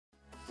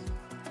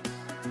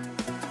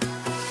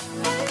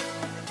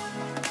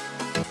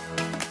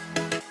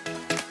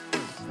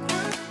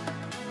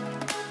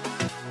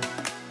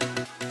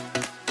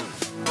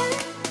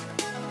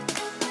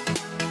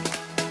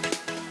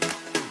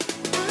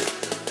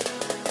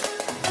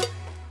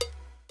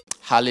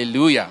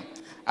Hallelujah.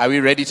 Are we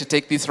ready to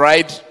take this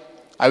ride?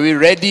 Are we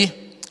ready?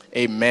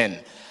 Amen.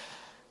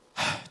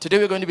 Today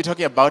we're going to be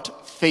talking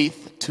about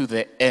faith to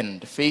the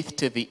end. Faith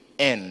to the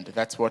end.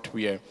 That's what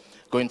we are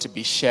going to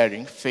be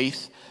sharing.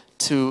 Faith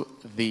to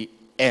the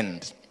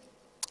end.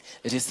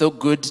 It is so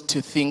good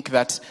to think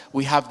that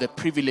we have the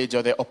privilege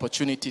or the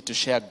opportunity to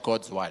share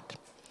God's word.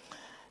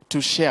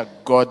 To share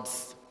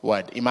God's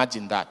word.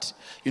 Imagine that.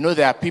 You know,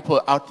 there are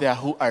people out there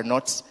who are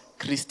not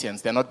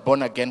Christians. They're not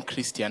born again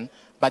Christian,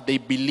 but they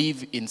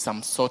believe in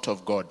some sort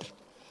of God.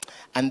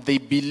 And they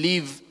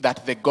believe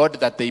that the God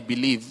that they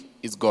believe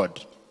is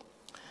God.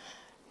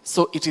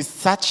 So it is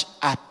such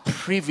a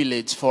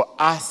privilege for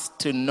us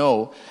to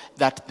know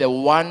that the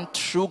one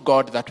true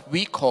God that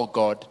we call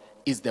God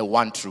is the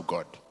one true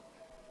God.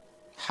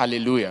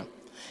 Hallelujah.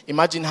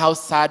 Imagine how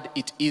sad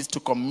it is to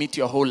commit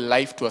your whole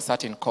life to a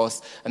certain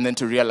cause and then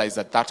to realize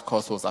that that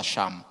cause was a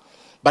sham.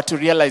 But to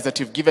realize that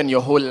you've given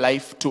your whole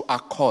life to a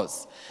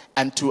cause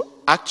and to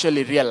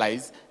actually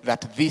realize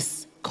that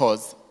this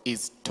cause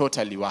is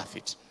totally worth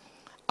it.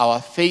 Our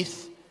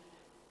faith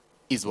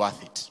is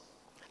worth it.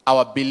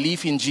 Our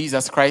belief in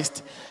Jesus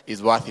Christ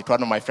is worth it.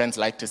 One of my friends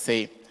likes to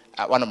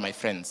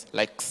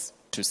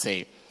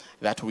say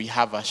that we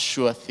have a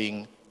sure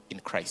thing in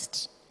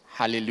Christ.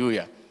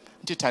 Hallelujah.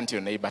 Don't you turn to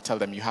your neighbor, tell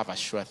them you have a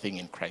sure thing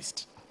in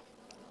Christ.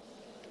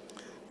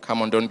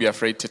 Come on, don't be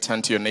afraid to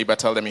turn to your neighbor,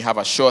 tell them you have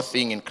a sure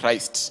thing in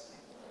Christ.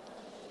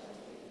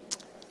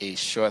 A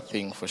sure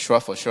thing, for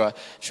sure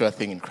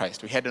thing in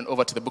Christ. We head on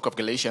over to the book of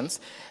Galatians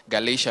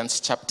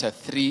chapter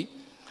 3.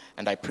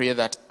 And I pray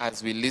that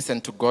as we listen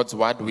to God's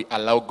word, we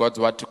allow God's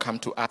word to come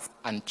to us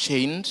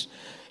unchained.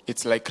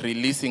 It's like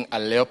releasing a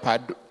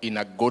leopard in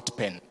a goat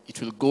pen.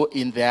 It will go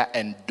in there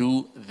and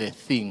do the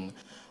thing.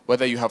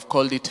 Whether you have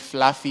called it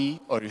fluffy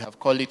or you have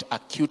called it a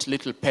cute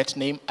little pet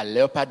name, a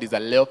leopard is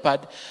a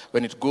leopard.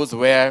 When it goes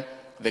where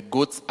the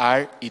goats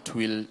are, it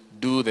will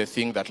do the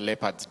thing that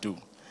leopards do.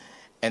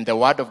 And the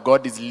word of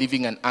God is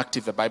living and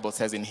active, the Bible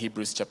says in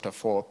Hebrews chapter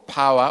 4,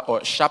 power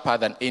or sharper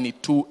than any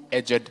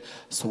two-edged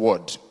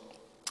sword.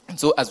 And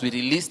so as we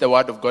release the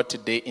word of God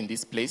today in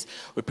this place,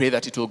 we pray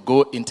that it will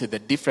go into the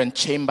different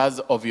chambers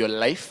of your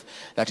life,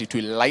 that it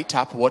will light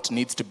up what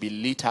needs to be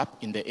lit up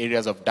in the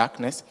areas of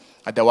darkness.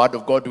 And the word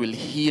of God will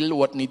heal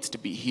what needs to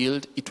be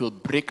healed. It will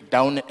break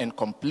down and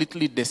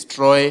completely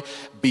destroy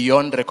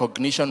beyond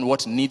recognition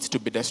what needs to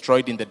be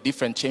destroyed in the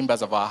different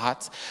chambers of our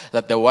hearts.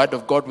 That the word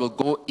of God will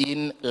go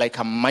in like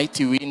a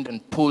mighty wind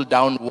and pull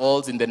down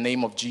walls in the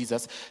name of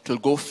Jesus. It will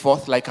go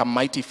forth like a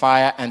mighty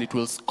fire and it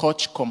will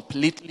scorch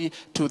completely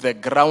to the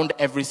ground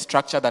every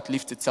structure that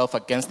lifts itself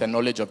against the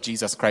knowledge of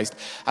Jesus Christ.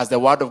 As the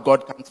word of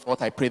God comes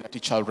forth, I pray that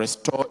it shall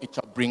restore, it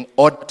shall bring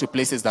order to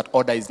places that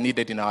order is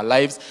needed in our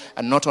lives,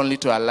 and not only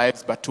to our lives,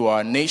 but to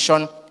our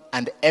nation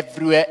and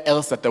everywhere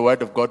else that the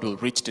word of God will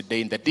reach today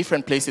in the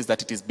different places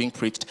that it is being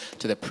preached,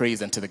 to the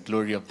praise and to the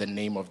glory of the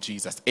name of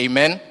Jesus.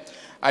 Amen.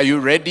 Are you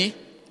ready?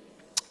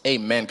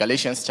 Amen.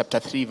 Galatians chapter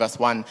 3 verse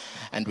 1,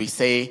 and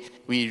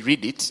we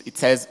read it. It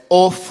says,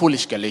 "O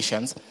foolish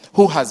Galatians,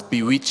 who has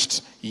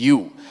bewitched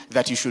you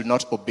that you should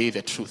not obey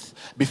the truth,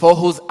 before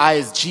whose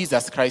eyes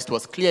Jesus Christ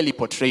was clearly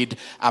portrayed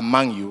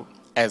among you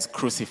as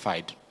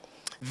crucified?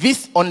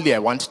 This only I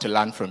want to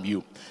learn from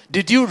you.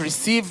 Did you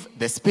receive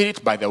the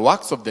Spirit by the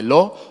works of the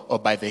law or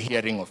by the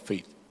hearing of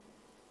faith?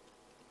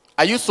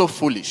 Are you so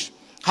foolish?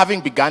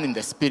 Having begun in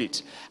the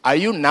Spirit, are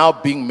you now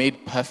being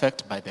made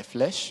perfect by the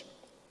flesh?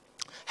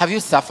 Have you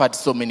suffered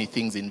so many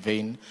things in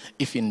vain,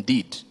 if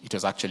indeed it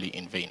was actually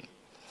in vain?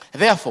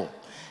 Therefore,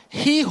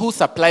 he who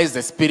supplies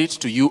the Spirit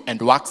to you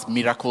and works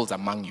miracles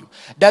among you,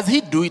 does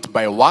he do it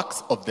by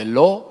works of the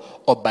law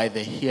or by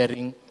the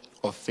hearing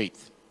of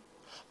faith?"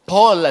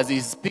 Paul, as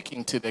he's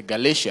speaking to the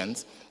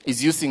Galatians,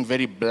 is using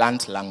very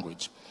blunt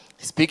language.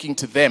 He's speaking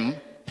to them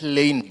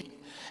plainly.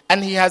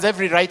 And he has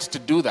every right to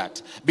do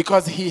that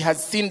because he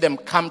has seen them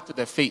come to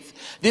the faith.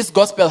 This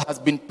gospel has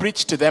been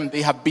preached to them.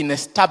 They have been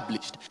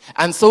established.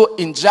 And so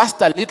in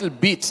just a little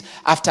bit,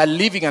 after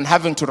leaving and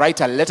having to write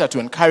a letter to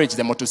encourage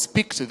them or to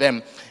speak to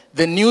them,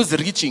 the news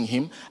reaching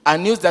him are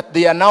news that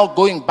they are now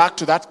going back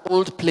to that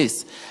old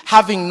place.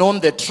 Having known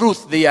the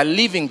truth, they are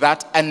leaving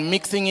that and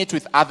mixing it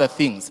with other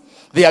things.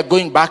 They are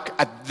going back.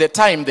 At the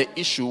time, the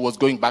issue was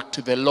going back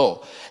to the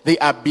law. They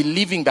are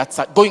going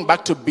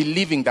back to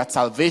believing that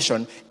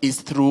salvation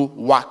is through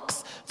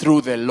works,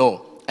 through the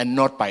law, and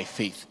not by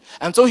faith.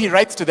 And so he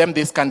writes to them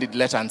this candid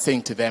letter and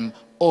saying to them,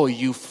 "Oh,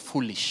 you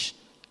foolish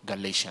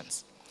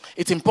Galatians."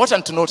 It's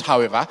important to note,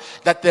 however,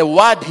 that the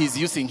word he's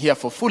using here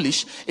for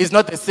foolish is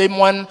not the same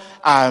one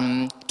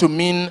to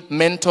mean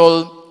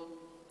mental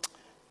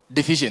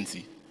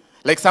deficiency.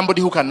 Like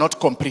somebody who cannot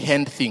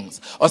comprehend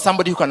things, or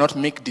somebody who cannot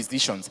make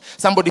decisions,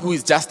 somebody who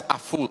is just a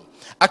fool.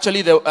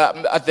 Actually,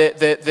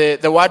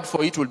 the word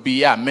for it would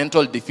be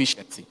mental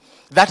deficiency.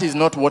 That is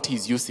not what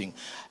he's using.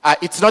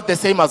 It's not the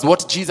same as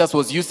what Jesus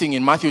was using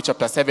in Matthew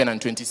chapter 7 and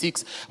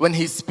 26 when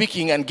he's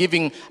speaking and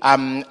giving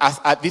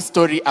this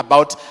story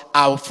about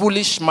a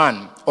foolish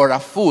man or a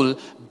fool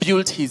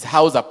built his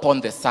house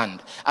upon the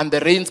sand. And the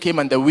rains came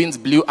and the winds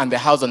blew and the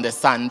house on the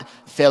sand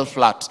fell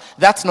flat.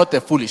 That's not the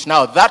foolish.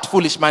 Now, that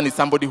foolish man is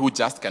somebody who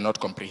just cannot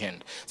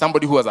comprehend.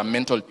 Somebody who has a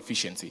mental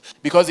deficiency.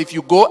 Because if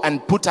you go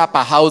and put up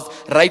a house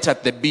right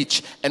at the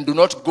beach and do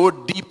not go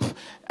deep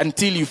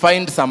until you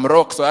find some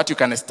rock so that you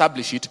can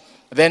establish it,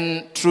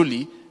 then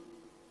truly,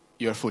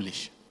 you're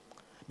foolish.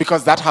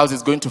 Because that house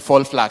is going to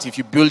fall flat if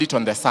you build it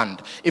on the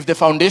sand. If the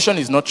foundation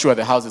is not sure,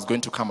 the house is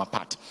going to come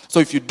apart. So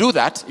if you do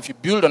that, if you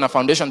build on a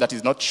foundation that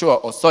is not sure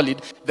or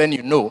solid, then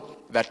you know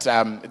that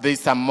there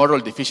is some mental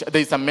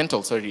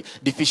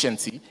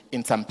deficiency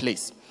in some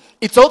place.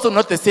 It's also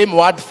not the same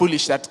word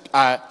foolish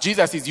that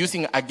Jesus is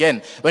using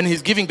again when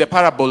he's giving the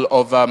parable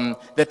of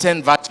the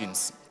 10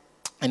 virgins.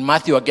 In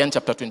Matthew again,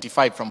 chapter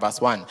 25, from verse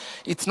 1.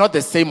 It's not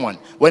the same one.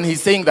 When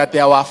he's saying that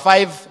there were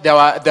five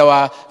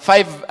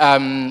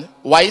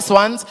wise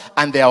ones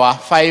and there were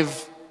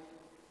 5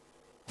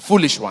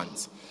 foolish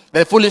ones.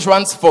 The foolish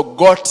ones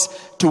forgot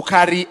to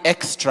carry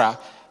extra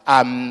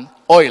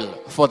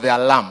oil for their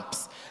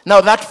lamps. Now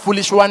that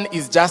foolish one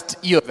is just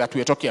you that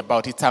we're talking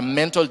about. It's a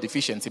mental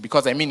deficiency,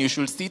 because you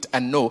should sit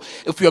and know,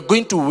 if you're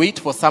going to wait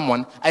for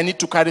someone, I need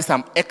to carry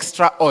some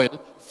extra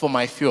oil for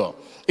my fuel.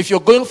 If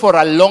you're going for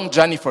a long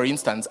journey, for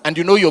instance, and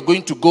you know you're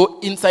going to go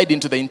inside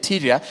into the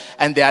interior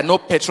and there are no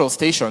petrol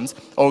stations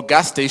or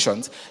gas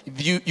stations,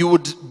 you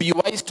would be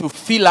wise to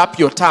fill up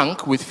your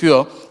tank with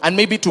fuel and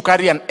maybe to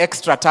carry an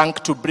extra tank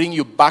to bring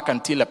you back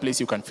until a place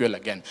you can fuel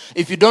again.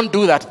 If you don't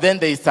do that, then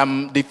there is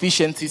some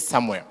deficiency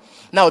somewhere.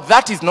 Now,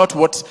 that is not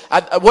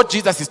what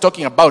Jesus is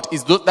talking about.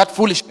 Is that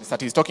foolishness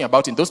that he's talking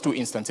about in those 2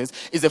 instances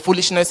is a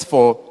foolishness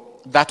for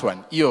that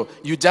one. You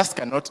just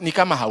cannot. Ni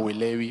kama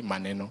hauelewi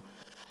maneno.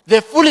 The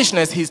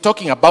foolishness he's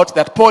talking about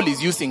that Paul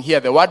is using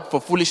here, the word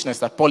for foolishness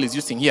that Paul is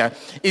using here,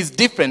 is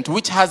different,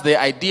 which has the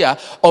idea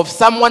of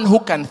someone who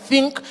can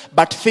think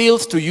but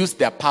fails to use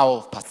their power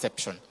of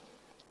perception.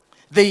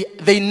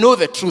 They know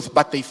the truth,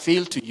 but they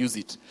fail to use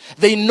it.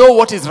 They know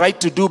what is right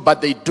to do,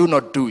 but they do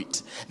not do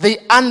it. They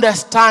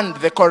understand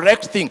the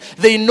correct thing.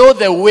 They know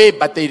the way,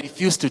 but they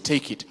refuse to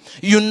take it.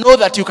 You know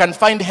that you can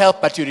find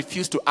help, but you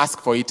refuse to ask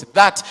for it.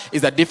 That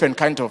is a different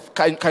kind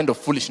of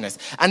foolishness.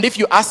 And if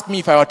you ask me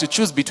if I were to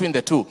choose between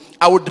the 2,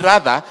 I would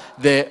rather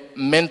the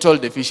mental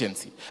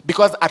deficiency.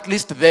 Because at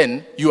least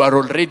then, you are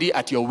already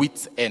at your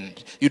wit's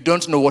end. You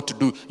don't know what to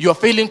do. You are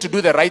failing to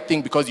do the right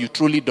thing because you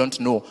truly don't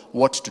know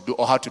what to do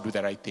or how to do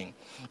the right thing.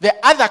 The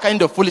other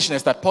kind of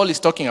foolishness that Paul is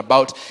talking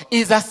about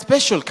is a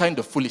special kind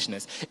of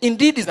foolishness.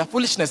 Indeed, it's a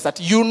foolishness that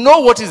you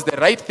know what is the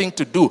right thing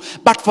to do,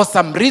 but for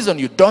some reason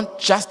you don't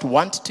just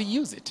want to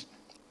use it.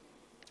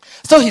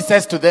 So he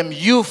says to them,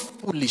 "You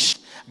foolish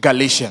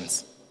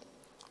Galatians,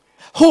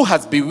 who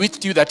has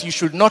bewitched you that you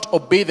should not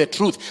obey the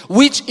truth,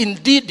 which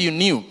indeed you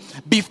knew,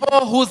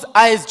 before whose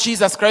eyes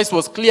Jesus Christ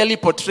was clearly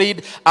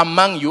portrayed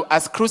among you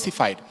as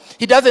crucified?"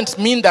 He doesn't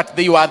mean that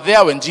they were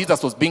there when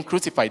Jesus was being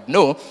crucified.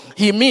 No,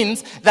 he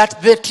means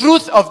that the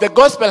truth of the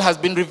gospel has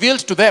been revealed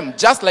to them,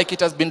 just like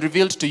it has been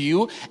revealed to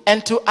you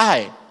and to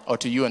I, or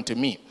to you and to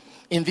me.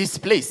 In this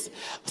place,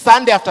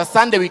 Sunday after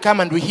Sunday, we come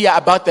and we hear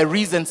about the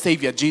risen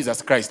Savior,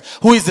 Jesus Christ,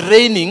 who is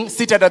reigning,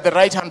 seated at the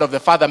right hand of the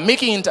Father,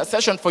 making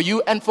intercession for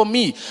you and for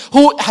me,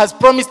 who has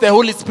promised the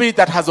Holy Spirit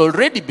that has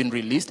already been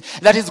released,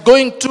 that is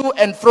going to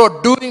and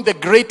fro, doing the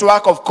great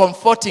work of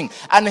comforting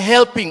and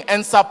helping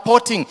and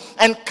supporting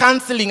and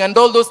counseling and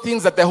all those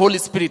things that the Holy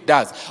Spirit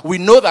does. We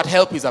know that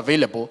help is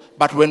available,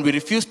 but when we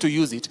refuse to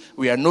use it,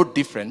 we are no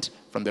different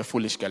from the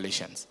foolish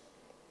Galatians.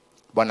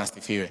 Bwana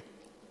asifiwe.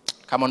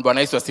 Come on, Bwana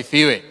Yesu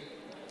asifiwe.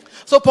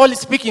 So Paul is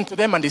speaking to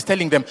them and he's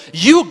telling them,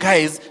 you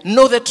guys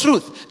know the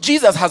truth.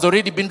 Jesus has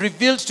already been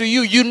revealed to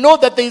you. You know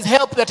that there is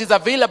help that is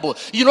available.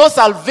 You know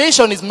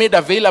salvation is made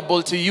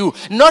available to you,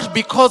 not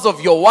because of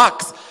your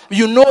works.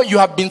 You know you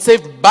have been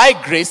saved by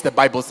grace, the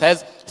Bible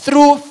says,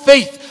 through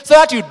faith, so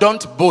that you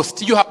don't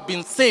boast. You have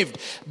been saved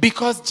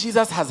because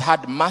Jesus has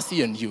had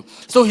mercy on you.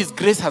 So his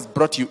grace has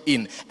brought you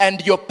in.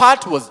 And your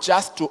part was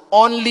just to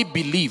only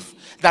believe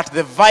that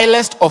the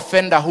vilest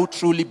offender who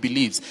truly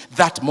believes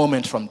that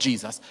moment from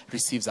Jesus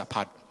receives a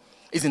pardon.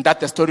 Isn't that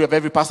the story of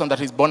every person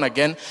that is born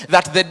again?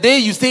 That the day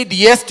you said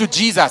yes to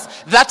Jesus,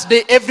 that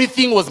day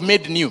everything was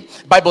made new.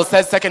 Bible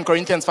says 2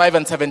 Corinthians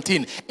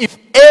 5:17, if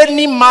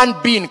any man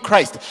be in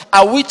Christ,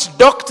 a witch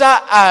doctor,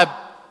 a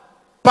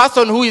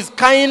person who is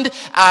kind,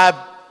 a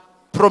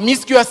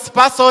promiscuous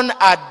person,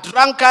 a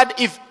drunkard,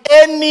 if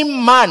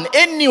anyone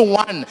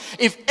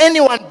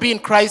be in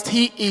Christ,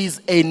 he is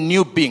a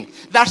new being.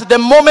 That the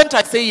moment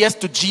I say yes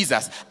to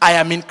Jesus, I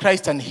am in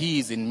Christ and he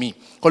is in me.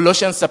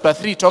 Colossians chapter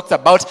 3 talks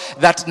about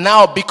that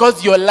now,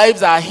 because your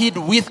lives are hid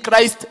with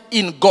Christ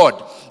in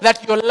God.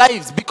 That your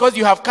lives, because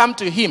you have come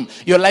to him,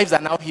 your lives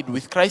are now hid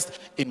with Christ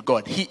in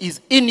God. He is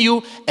in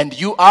you and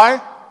you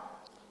are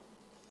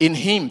in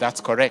him.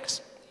 That's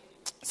correct.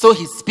 So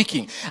he's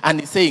speaking and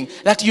he's saying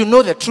that you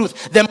know the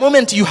truth. The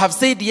moment you have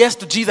said yes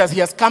to Jesus, he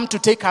has come to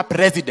take up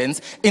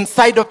residence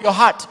inside of your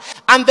heart.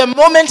 And the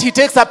moment he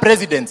takes up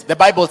residence, the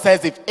Bible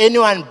says, if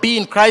anyone be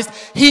in Christ,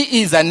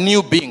 he is a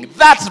new being.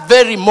 That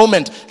very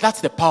moment,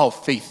 that's the power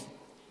of faith.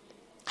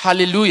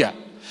 Hallelujah.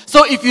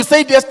 So if you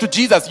said yes to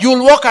Jesus,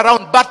 you'll walk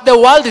around, but the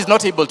world is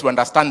not able to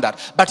understand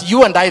that. But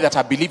you and I that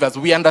are believers,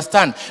 we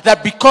understand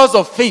that because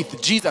of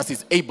faith, Jesus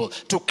is able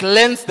to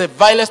cleanse the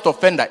vilest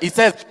offender. He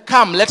says,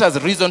 come, let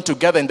us reason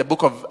together in the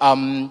book of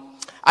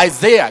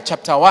Isaiah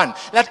chapter 1,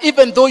 that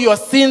even though your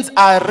sins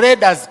are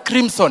red as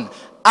crimson,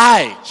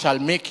 I shall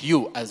make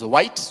you as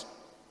white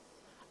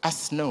as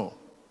snow.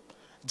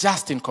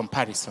 Just in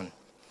comparison.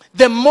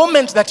 The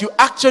moment that you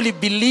actually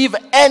believe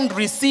and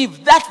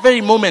receive, that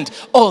very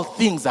moment, all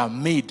things are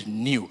made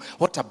new.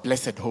 What a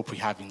blessed hope we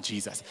have in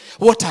Jesus.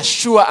 What a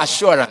sure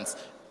assurance,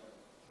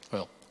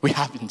 well, we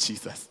have in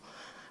Jesus.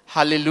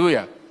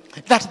 Hallelujah.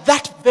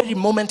 That very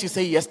moment you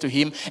say yes to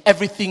him,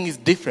 everything is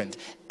different.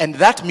 And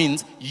that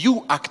means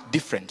you act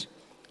different.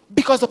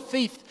 Because of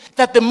faith.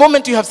 That the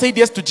moment you have said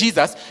yes to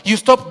Jesus, you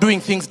stop doing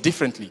things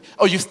differently.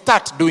 Or you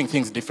start doing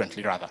things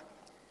differently, rather.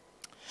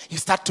 You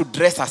start to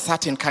dress a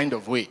certain kind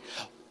of way.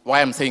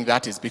 Why I'm saying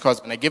that is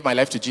because when I gave my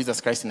life to Jesus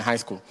Christ in high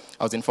school,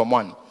 I was in Form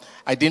 1.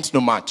 I didn't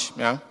know much,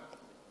 yeah?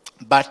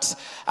 But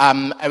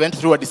I went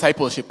through a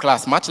discipleship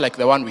class, much like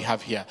the one we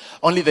have here.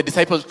 Only the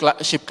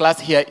discipleship class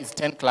here is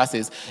 10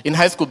 classes. In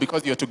high school,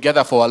 because you're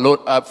together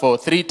for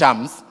 3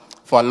 terms,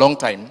 for a long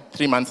time,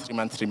 3 months, 3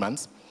 months, 3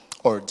 months,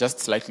 or just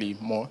slightly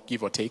more,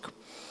 give or take,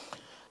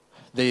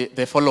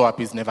 the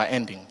follow-up is never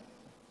ending.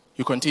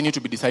 You continue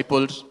to be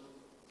discipled.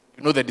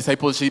 You know the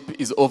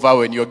discipleship is over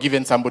when you're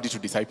given somebody to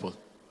disciple.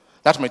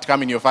 That might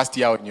come in your first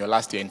year or in your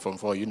last year in Form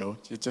 4, you know.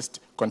 You just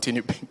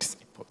continue being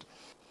discipled.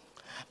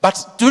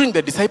 But during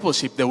the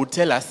discipleship, they would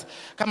tell us,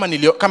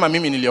 kama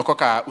mimi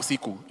niliokoka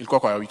usiku, ilikuwa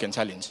kwa weekend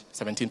challenge,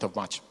 17th of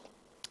March.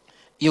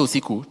 Hiyo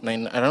usiku,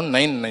 around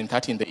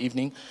 9:30 in the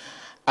evening,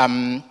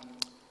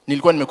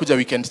 nilikuwa nimekuja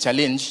weekend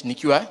challenge,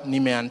 nikiwa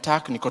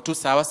nimeantak, niko tu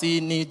sawa,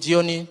 si ni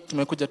jioni,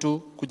 tumekuja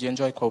tu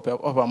kujienjoy kwa upeo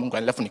wa Mungu,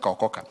 alafu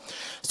nikaokoka.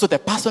 So the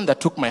person that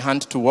took my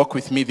hand to walk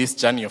with me this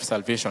journey of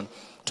salvation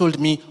told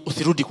me,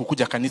 usirudi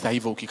kukuja kanisa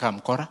hivyo ukikaa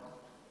mkora.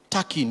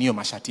 Taki niyo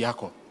mashati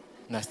yako.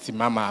 Na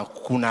simama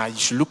kuna, you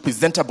should look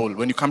presentable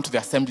when you come to the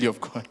assembly of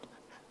God.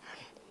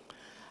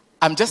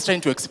 I'm just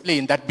trying to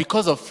explain that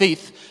because of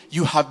faith,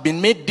 you have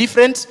been made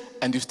different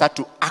and you start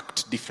to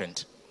act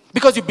different.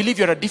 Because you believe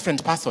you're a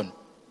different person.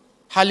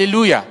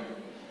 Hallelujah.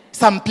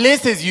 Some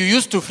places you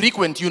used to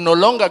frequent, you no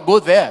longer go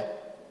there.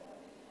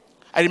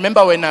 I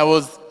remember when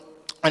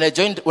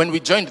we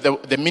joined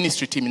the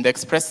ministry team in the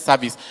express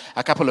service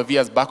a couple of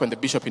years back when the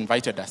bishop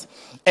invited us.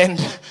 And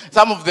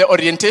some of the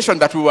orientation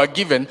that we were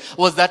given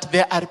was that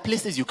there are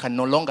places you can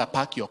no longer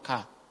park your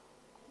car.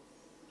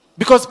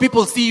 Because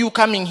people see you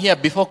coming here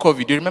before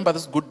COVID. Do you remember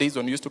those good days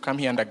when we used to come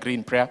here and agree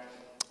in prayer?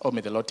 Oh,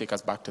 may the Lord take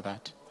us back to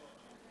that.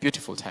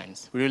 Beautiful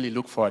times. We really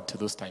look forward to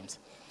those times.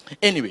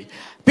 Anyway,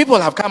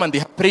 people have come and they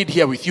have prayed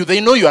here with you.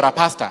 They know you are a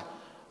pastor.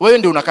 Wewe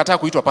ndio unakataa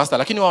kuitwa pastor,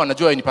 lakini wao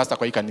wanajua wewe ni pastor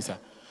kwa hii kanisa.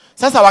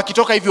 Sasa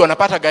wakitoka hivi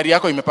wanapata gari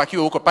yako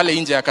imepakiwa huko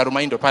pale nje ya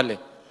Karumaindo pale.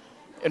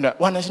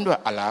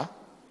 Wanashindwa ala.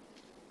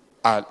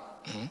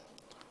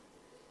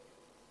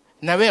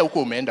 Na wewe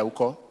huko umeenda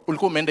huko.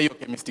 Ulikuwa umeenda hiyo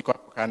chemistry kwa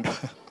kando.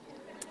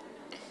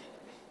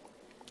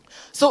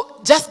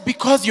 So just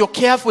because you're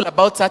careful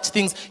about such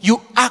things,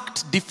 you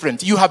act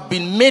different. You have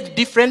been made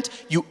different,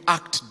 you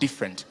act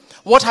different.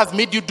 What has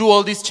made you do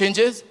all these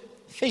changes?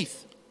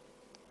 Faith.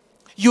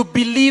 You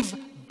believe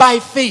by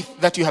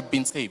faith that you have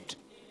been saved.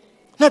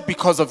 Not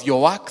because of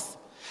your works.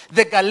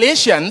 The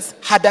Galatians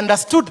had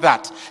understood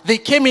that. They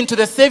came into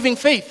the saving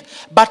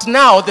faith. But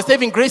now, the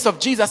saving grace of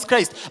Jesus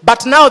Christ.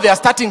 But now they are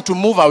starting to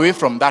move away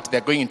from that.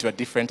 They're going into a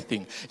different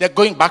thing. They're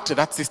going back to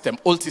that system,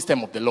 old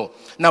system of the law.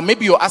 Now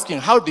maybe you're asking,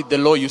 how did the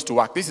law used to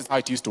work? This is how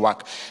it used to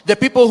work. The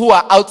people who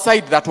are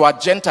outside that were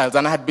Gentiles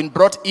and had been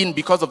brought in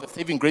because of the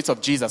saving grace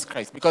of Jesus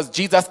Christ. Because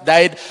Jesus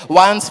died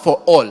once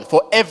for all,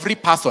 for every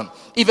person.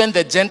 Even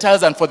the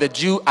Gentiles and for the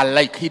Jew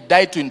alike. He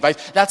died to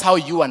invite. That's how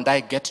you and I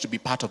get to be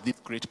part of this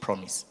great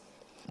promise.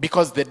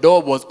 Because the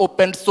door was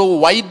opened so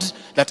wide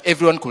that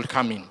everyone could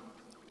come in.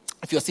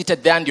 If you're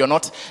seated there and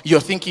you're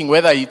thinking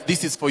whether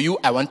this is for you,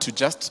 I want to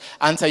just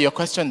answer your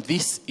question.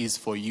 This is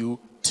for you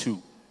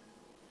too.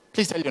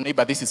 Please tell your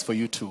neighbor, this is for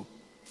you too.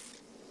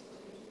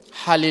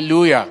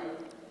 Hallelujah.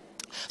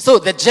 So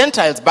the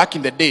Gentiles back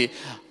in the day,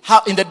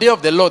 in the day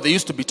of the law, they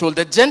used to be told,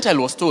 the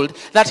Gentile was told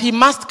that he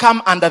must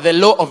come under the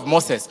law of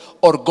Moses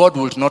or God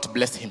would not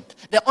bless him.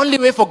 The only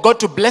way for God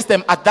to bless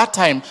them at that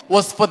time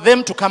was for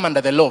them to come under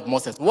the law of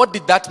Moses. What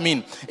did that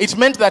mean? It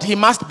meant that he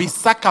must be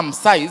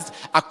circumcised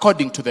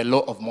according to the law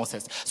of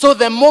Moses. So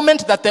the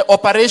moment that the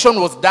operation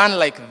was done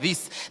like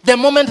this, the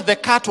moment the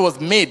cut was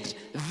made,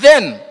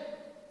 then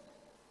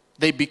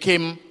they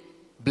became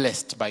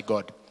blessed by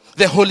God.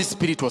 The Holy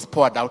Spirit was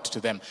poured out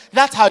to them.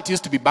 That's how it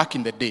used to be back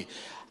in the day.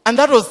 And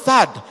that was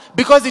sad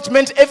because it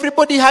meant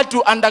everybody had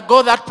to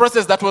undergo that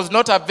process. That was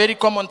not a very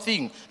common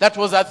thing. That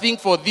was a thing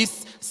for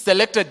these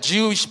selected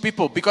Jewish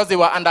people because they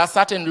were under a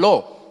certain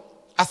law,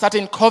 a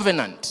certain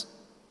covenant.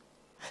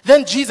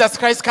 Then Jesus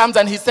Christ comes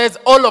and he says,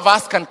 all of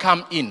us can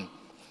come in.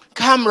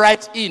 come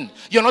right in.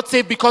 You're not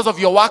saved because of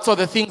your works or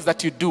the things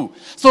that you do.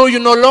 So you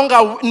no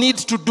longer need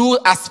to do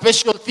a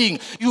special thing.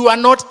 You are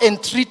not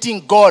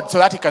entreating God so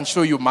that he can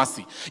show you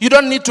mercy. You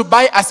don't need to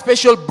buy a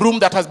special broom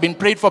that has been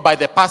prayed for by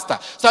the pastor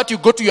so that you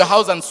go to your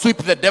house and sweep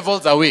the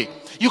devils away.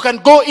 You can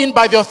go in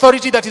by the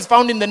authority that is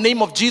found in the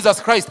name of Jesus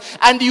Christ,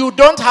 and you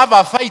don't have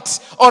a fight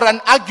or an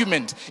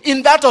argument.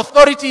 In that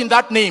authority, in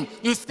that name,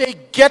 you say,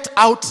 get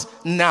out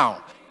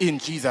now in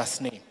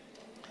Jesus' name.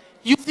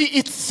 You see,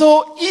 it's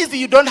so easy.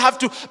 You don't have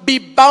to be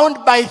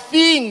bound by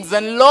things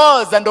and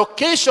laws and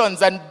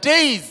occasions and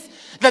days,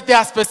 that there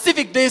are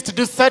specific days to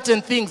do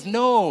certain things.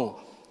 No.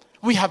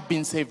 We have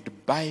been saved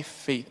by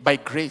faith, by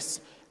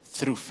grace,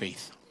 through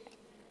faith.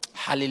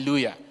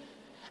 Hallelujah.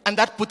 And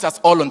that puts us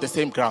all on the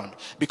same ground.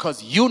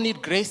 Because you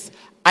need grace,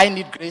 I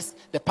need grace,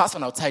 the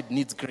person outside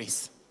needs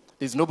grace.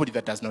 There's nobody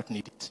that does not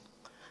need it.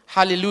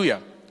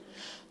 Hallelujah.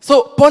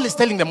 So Paul is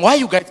telling them, why are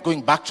you guys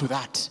going back to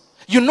that?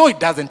 You know it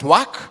doesn't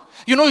work.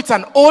 You know it's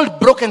an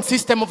old broken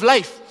system of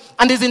life.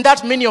 And isn't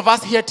that many of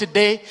us here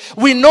today?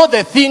 We know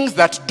the things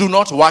that do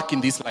not work in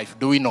this life,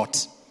 do we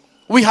not?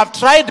 We have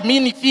tried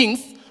many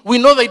things. We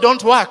know they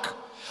don't work.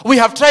 We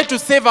have tried to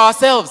save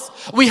ourselves.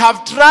 We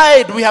have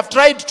tried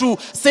to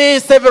say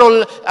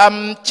several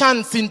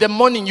chants in the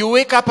morning. You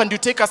wake up and you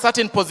take a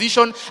certain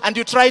position and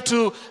you try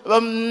to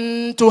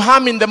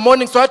hum in the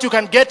morning so that you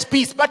can get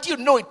peace. But you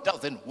know it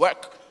doesn't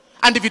work.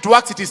 And if it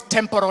works, it is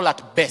temporal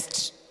at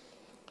best.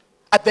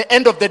 At the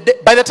end of the day,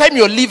 by the time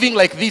you're living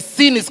like this,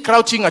 sin is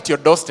crouching at your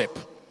doorstep.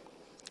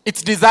 It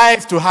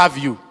desires to have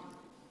you.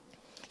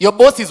 Your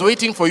boss is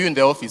waiting for you in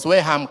the office.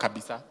 Where ham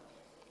kabisa?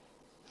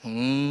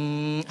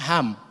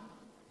 Ham.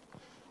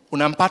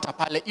 Unampata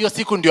pale. Hiyo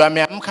siku ndio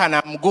ameamka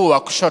na mguu wa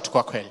kushoto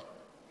kwa kweli.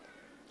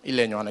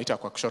 Ile yenye wanaita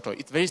kwa kushoto.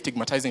 It's very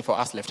stigmatizing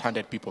for us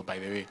left-handed people, by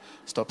the way.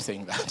 Stop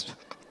saying that.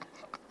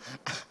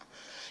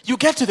 You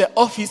get to the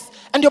office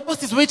and your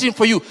boss is waiting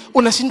for you.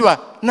 Unashindwa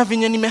na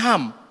venye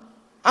nimeham.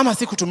 Ama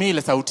sikutumia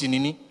ile sauti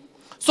nini.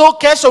 So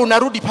kesho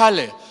unarudi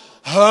pale.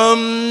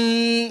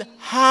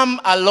 Ham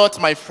a lot,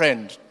 my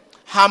friend.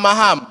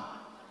 Ham.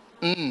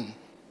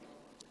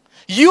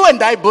 You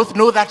and I both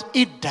know that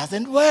it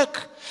doesn't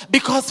work.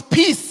 Because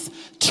peace,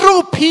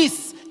 true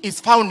peace,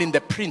 is found in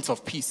the Prince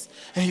of Peace.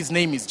 And his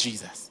name is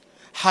Jesus.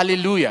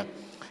 Hallelujah.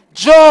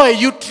 Joy,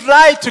 you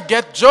try to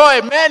get joy.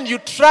 Man, you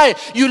try.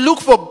 You look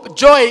for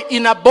joy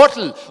in a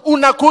bottle.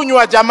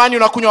 Unakunywa jamani,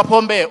 unakunywa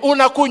pombe.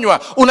 Unakunywa.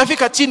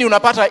 Unafika chini,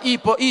 unapata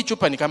hii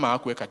chupa ni kama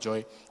hakuweka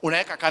joy.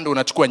 Unaeka kando,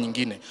 unachukua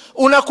nyingine.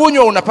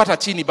 Unakunywa, unapata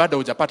chini, bado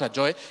hujapata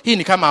joy. Hii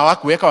ni kama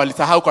hawakuweka,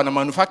 walisahau kwa na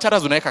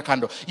manufacturers, unaeka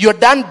kando. You're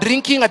done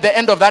drinking at the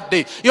end of that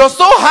day. You're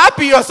so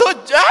happy, you're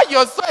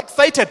so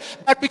excited.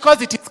 But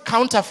because it is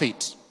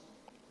counterfeit.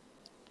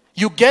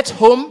 You get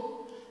home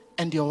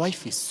and your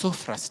wife is so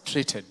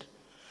frustrated.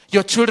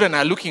 Your children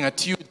are looking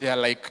at you. They are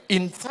like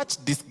in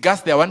such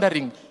disgust. They are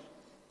wondering,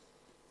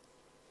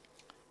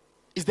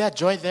 is there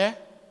joy there?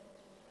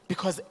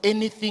 Because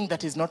anything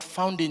that is not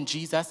found in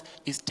Jesus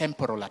is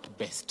temporal at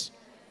best.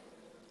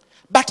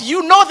 But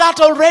you know that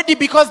already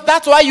because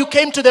that's why you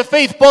came to the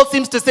faith. Paul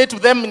seems to say to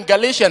them in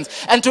Galatians,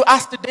 and to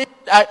us today,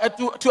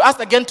 to us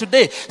again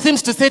today,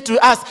 seems to say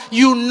to us,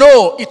 you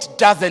know it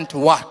doesn't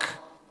work.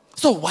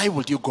 So why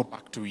would you go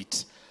back to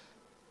it?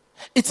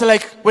 It's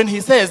like when he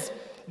says,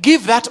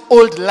 give that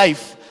old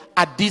life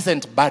a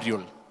decent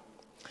burial.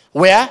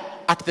 Where?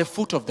 At the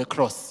foot of the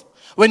cross.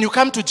 When you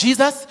come to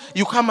Jesus,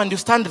 you come and you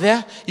stand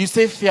there, you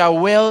say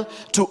farewell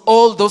to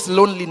all those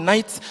lonely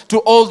nights, to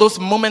all those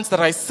moments that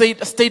I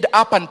stayed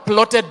up and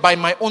plotted by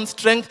my own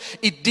strength.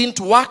 It didn't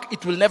work,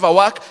 it will never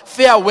work.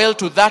 Farewell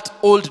to that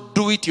old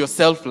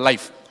do-it-yourself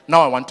life.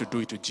 Now I want to do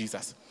it to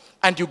Jesus.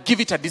 And you give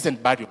it a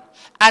decent burial.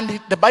 And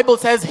the Bible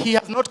says he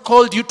has not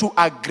called you to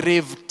a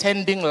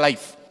grave-tending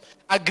life.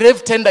 A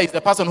grave tender is the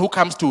person who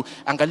comes to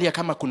angalia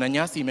kama kuna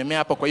nyasi imemea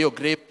hapo kwa hiyo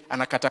grave,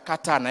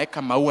 anakatakata,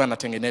 anaeka maua,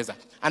 anatengeneza.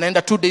 Anaenda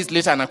 2 days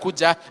later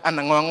anakuja,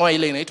 anangoa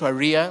ile inaitwa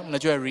ria,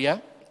 unajua ria?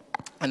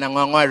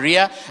 Anangoa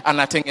ria,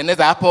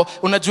 anatengeneza hapo.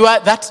 Unajua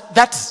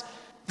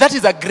that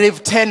is a grave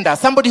tender.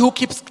 Somebody who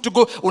keeps to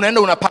go,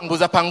 unaenda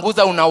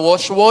unapanguza, una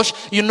wash,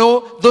 you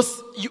know,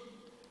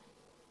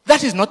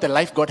 that is not the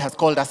life God has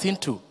called us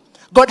into.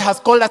 God has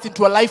called us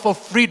into a life of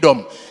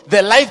freedom.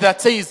 The life that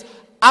says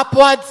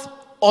upwards,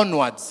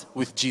 onwards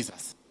with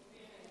Jesus.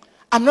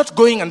 I'm not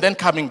going and then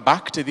coming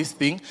back to this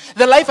thing.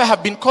 The life I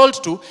have been called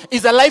to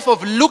is a life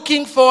of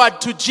looking forward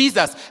to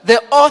Jesus,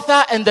 the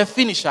author and the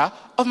finisher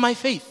of my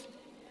faith.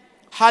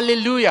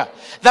 Hallelujah.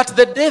 That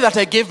the day that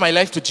I gave my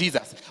life to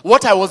Jesus,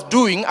 what I was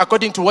doing,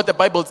 according to what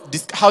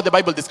how the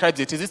Bible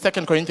describes it, is it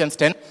 2 Corinthians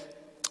 10,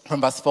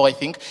 from verse 4, I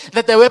think,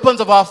 that the weapons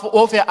of our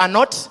warfare are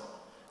not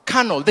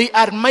carnal. They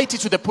are mighty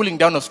to the pulling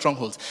down of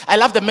strongholds. I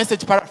love the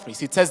Message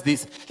paraphrase. It says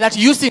this, that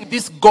using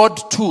these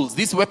God tools,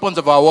 these weapons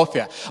of our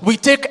warfare, we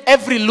take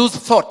every loose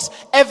thought,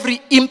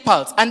 every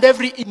impulse, and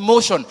every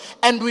emotion,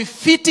 and we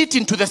fit it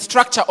into the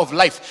structure of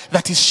life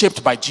that is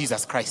shaped by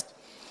Jesus Christ.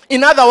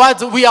 In other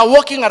words, we are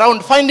walking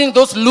around finding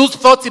those loose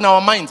thoughts in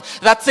our minds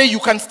that say you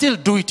can still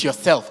do it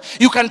yourself.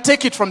 You can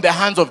take it from the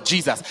hands of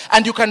Jesus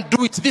and you can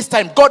do it this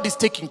time. God is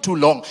taking too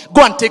long.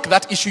 Go and take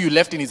that issue you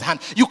left in his hand.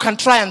 You can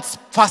try and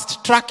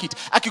fast track it.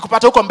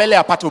 Akikupata huko mbele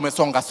apate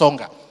umesonga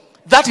songa.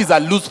 That is a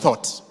loose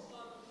thought.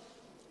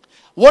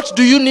 What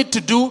do you need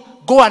to do?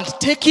 Go and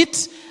take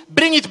it,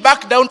 bring it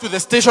back down to the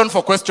station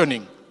for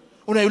questioning.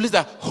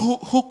 Unauliza,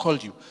 who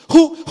called you?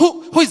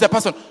 Who is the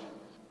person?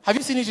 Have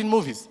you seen it in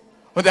movies?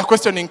 When they're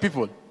questioning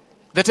people,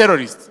 the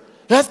terrorists.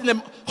 You ask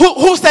them,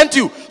 who sent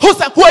you?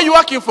 Who are you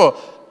working for?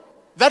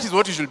 That is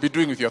what you should be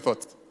doing with your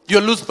thoughts.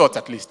 Your loose thoughts,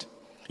 at least.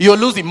 Your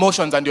loose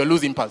emotions and your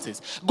loose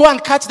impulses. Go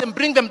and catch them,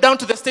 bring them down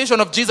to the station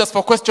of Jesus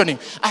for questioning.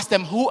 Ask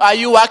them, who are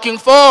you working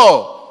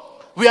for?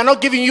 We are not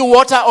giving you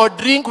water or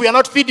drink. We are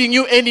not feeding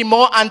you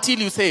anymore until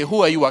you say,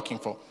 who are you working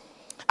for?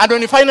 And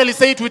when you finally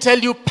say it, we tell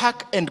you,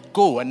 pack and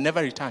go and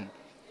never return.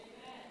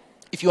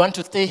 If you want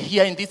to stay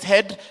here in this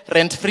head,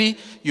 rent-free,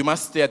 you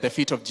must stay at the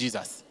feet of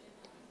Jesus.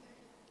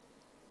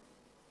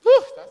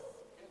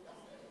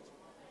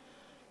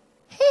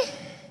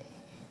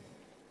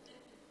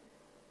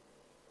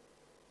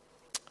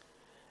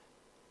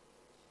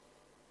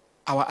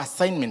 Our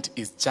assignment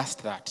is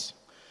just that.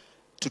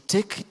 To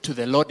take it to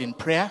the Lord in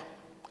prayer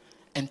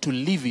and to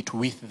leave it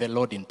with the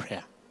Lord in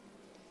prayer.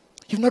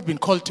 You've not been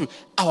called to.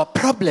 Our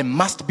problem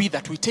must be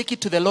that we take it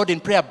to the Lord in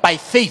prayer by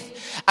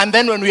faith. And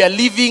then when we are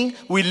leaving,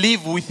 we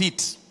live with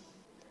it.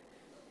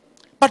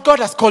 But God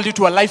has called you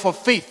to a life of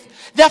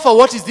faith. Therefore,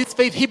 what is this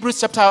faith?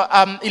 Hebrews chapter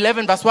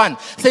 11 verse 1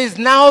 says,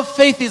 now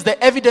faith is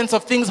the evidence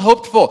of things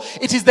hoped for.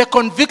 It is the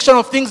conviction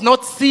of things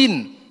not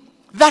seen.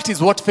 That is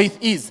what faith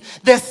is.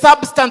 The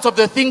substance of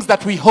the things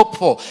that we hope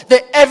for.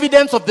 The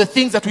evidence of the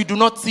things that we do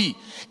not see.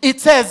 It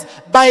says,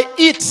 by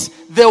it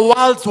the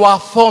worlds were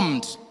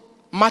formed.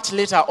 Much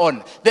later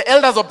on, the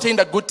elders obtained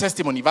a good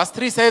testimony. Verse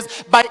 3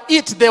 says, by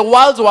it the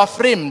worlds were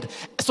framed,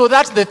 so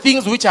that the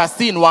things which are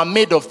seen were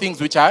made of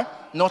things which are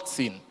not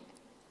seen.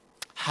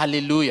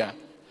 Hallelujah.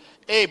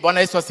 Hey,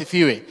 Bwana Yesu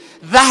asifiwe.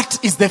 That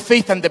is the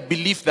faith and the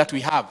belief that we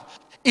have.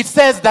 It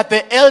says that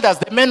the elders,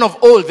 the men of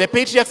old, the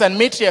patriarchs and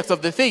matriarchs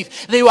of the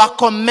faith, they were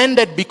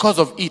commended because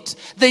of it.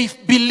 They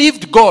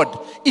believed God.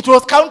 It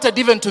was counted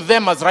even to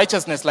them as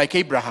righteousness, like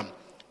Abraham.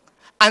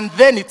 And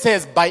then it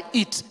says, by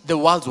it the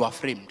worlds were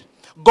framed.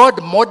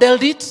 God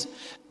modeled it.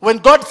 When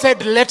God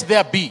said, let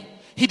there be,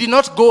 he did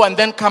not go and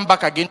then come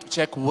back again to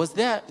check,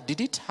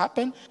 did it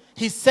happen?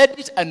 He said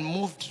it and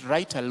moved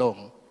right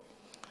along.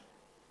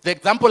 The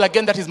example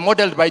again that is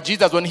modeled by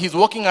Jesus when he's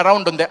walking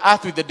around on the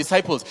earth with the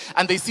disciples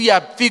and they see a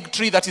fig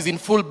tree that is in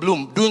full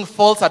bloom, doing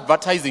false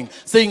advertising,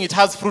 saying it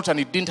has fruit and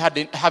it didn't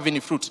have any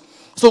fruit.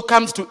 So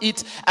comes to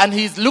eat and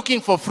he's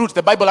looking for fruit.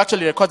 The Bible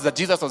actually records that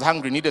Jesus was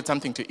hungry, needed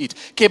something to eat.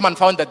 Came and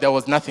found that there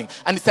was nothing.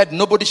 And he said,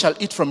 nobody shall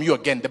eat from you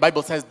again. The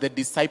Bible says the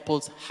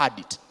disciples had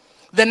it.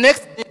 The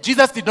next day,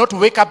 Jesus did not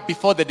wake up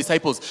before the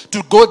disciples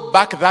to go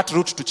back that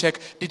route to check,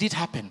 did it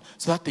happen?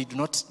 So that they do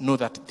not know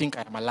that, think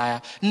I am a liar.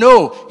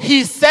 No,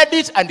 he said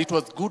it and it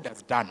was good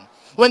as done.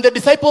 When the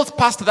disciples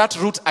passed that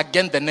route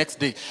again the next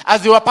day,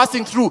 as they were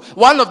passing through,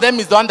 one of them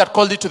is the one that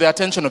called it to the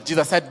attention of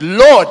Jesus, said,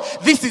 Lord,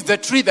 this is the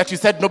tree that you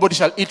said nobody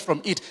shall eat from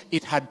it.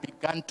 It had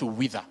begun to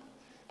wither.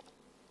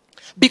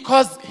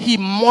 Because he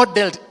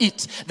modeled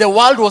it. The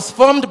world was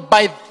formed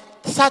by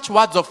such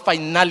words of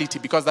finality,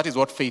 because that is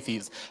what faith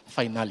is,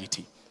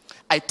 finality.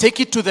 I take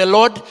it to the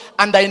Lord,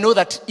 and I know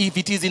that if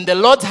it is in the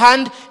Lord's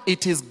hand,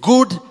 it is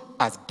good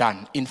as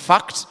done. In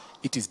fact,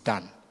 it is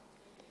done.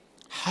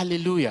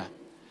 Hallelujah.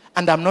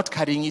 And I'm not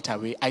carrying it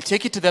away. I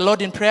take it to the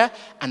Lord in prayer,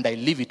 and I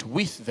leave it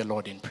with the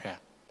Lord in prayer.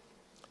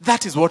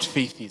 That is what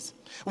faith is.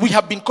 We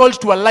have been called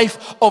to a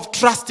life of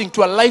trusting,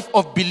 to a life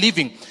of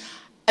believing.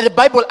 And the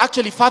Bible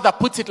actually further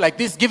puts it like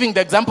this, giving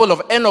the example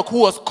of Enoch, who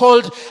was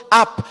called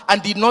up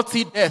and did not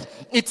see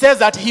death. It says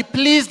that he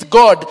pleased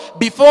God.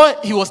 Before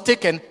he was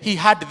taken, he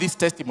had this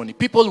testimony.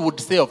 People would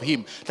say of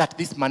him that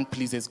this man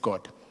pleases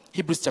God.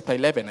 Hebrews chapter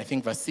 11, I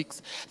think verse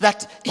 6.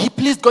 That he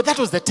pleased God. That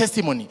was the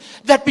testimony.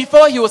 That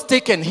before he was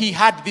taken, he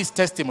had this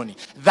testimony.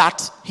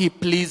 That he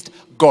pleased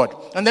God.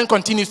 And then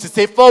continues to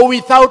say, for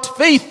without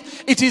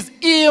faith, it is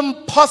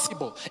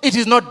impossible. It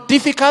is not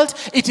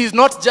difficult. It is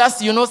not just,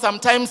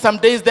 sometimes, some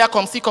days there,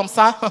 comme ci, comme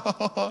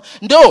ça.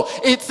 No,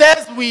 it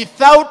says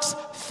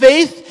without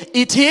faith,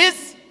 it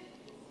is,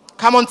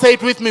 come on, say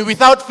it with me.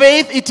 Without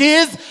faith, it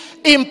is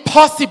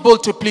impossible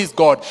to please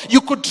God.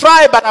 You could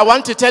try, but I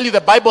want to tell you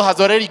the Bible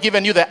has already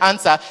given you the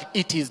answer.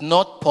 It is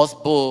not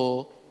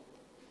possible.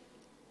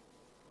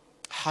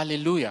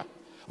 Hallelujah.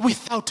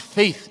 Without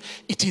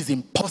faith, it is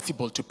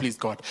impossible to please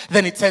God.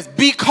 Then it says,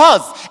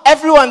 because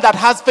everyone that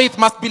has faith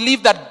must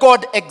believe that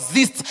God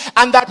exists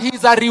and that he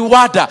is a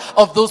rewarder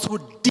of those who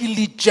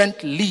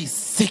diligently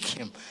seek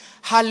him.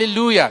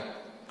 Hallelujah.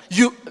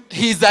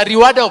 He is a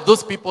rewarder of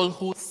those people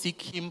who seek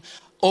him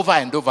over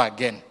and over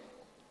again.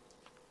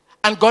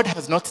 And God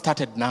has not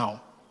started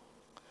now.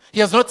 He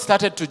has not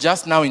started to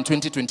just now in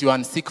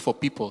 2021 seek for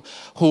people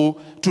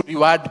to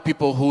reward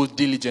people who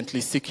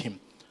diligently seek him.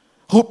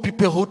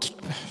 People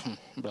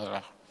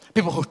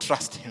who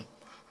trust him.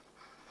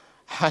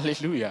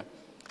 Hallelujah.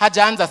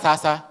 Hajaanza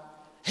sasa.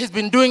 He's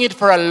been doing it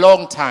for a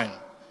long time.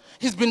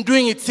 He's been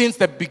doing it since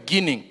the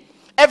beginning.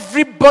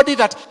 Everybody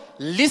that,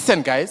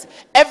 listen guys,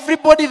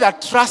 everybody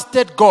that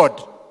trusted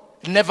God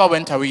never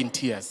went away in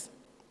tears.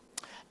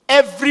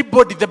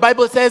 Everybody, the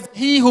Bible says,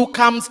 he who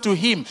comes to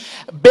him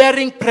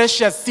bearing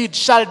precious seed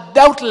shall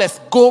doubtless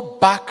go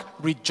back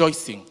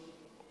rejoicing.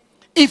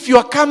 If you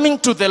are coming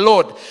to the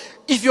Lord,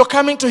 if you're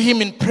coming to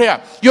him in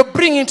prayer, you're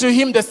bringing to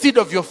him the seed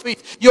of your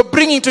faith. You're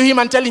bringing to him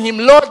and telling him,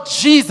 Lord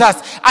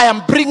Jesus, I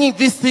am bringing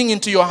this thing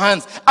into your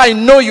hands. I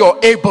know you're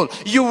able.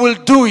 You will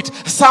do it.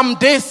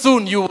 Someday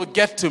soon you will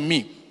get to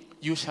me.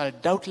 You shall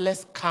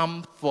doubtless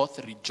come forth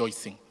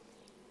rejoicing.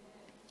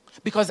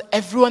 Because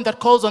everyone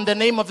that calls on the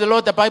name of the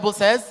Lord, the Bible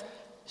says,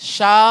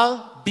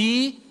 shall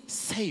be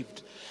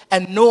saved.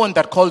 And no one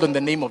that called on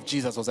the name of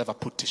Jesus was ever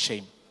put to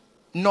shame.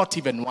 Not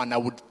even one. I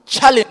would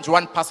challenge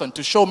one person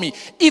to show me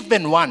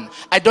even one.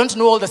 I don't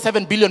know all the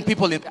 7 billion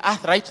people in the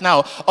earth right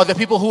now, or the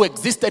people who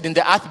existed in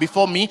the earth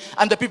before me,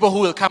 and the people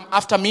who will come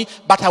after me,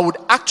 but I would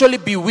actually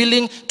be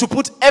willing to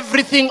put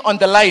everything on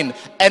the line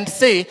and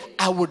say,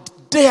 I would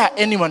dare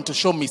anyone to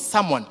show me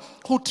someone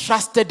who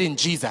trusted in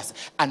Jesus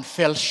and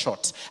fell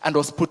short and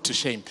was put to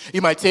shame.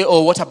 You might say,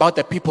 oh, what about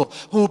the people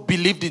who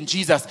believed in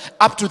Jesus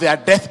up to their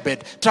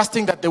deathbed,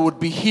 trusting that they would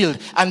be healed,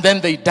 and then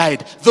they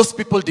died? Those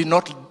people did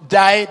not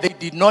die, they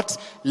did not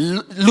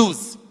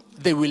lose.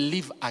 They will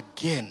live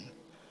again.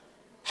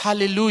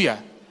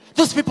 Hallelujah.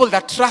 Those people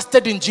that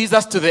trusted in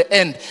Jesus to the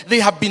end, they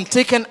have been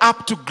taken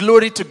up to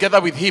glory together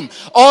with him.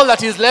 All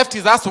that is left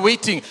is us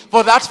waiting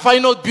for that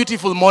final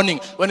beautiful morning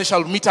when we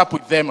shall meet up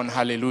with them on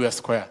Hallelujah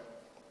Square.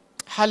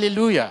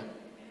 Hallelujah.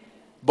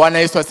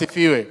 Bwana Yesu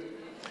asifiwe.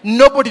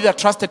 Nobody that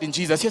trusted in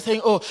Jesus. You're saying,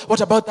 oh,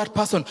 what about that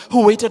person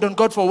who waited on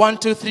God for 1,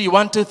 2, 3,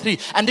 1, 2, 3,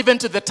 and even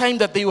to the time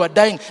that they were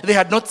dying, they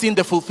had not seen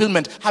the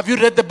fulfillment. Have you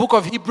read the book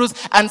of Hebrews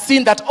and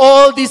seen that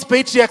all these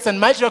patriarchs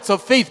and matriarchs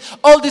of faith,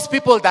 all these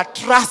people that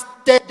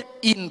trusted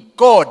in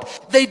God,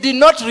 they did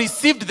not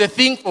receive the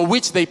thing for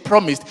which they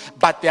promised,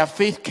 but their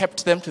faith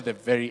kept them to the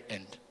very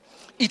end.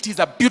 It is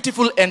a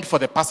beautiful end for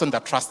the person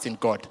that trusts in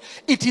God.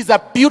 It is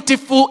a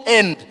beautiful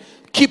end.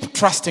 Keep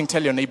trusting.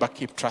 Tell your neighbor,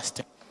 keep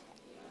trusting.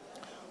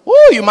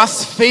 Ooh, you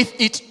must faith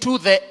it to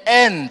the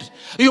end.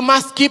 You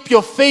must keep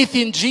your faith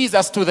in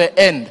Jesus to the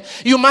end.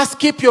 You must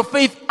keep your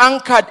faith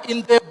anchored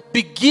in the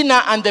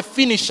beginner and the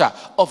finisher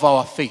of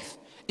our faith,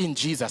 in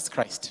Jesus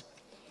Christ.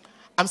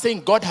 I'm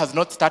saying God has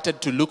not started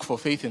to look for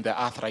faith in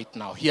the earth right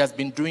now. He has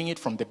been doing it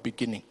from the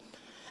beginning.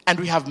 And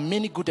we have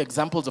many good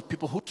examples of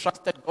people who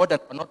trusted God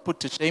and were not put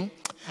to shame.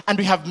 And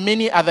we have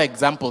many other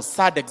examples,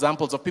 sad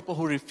examples of people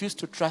who refused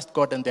to trust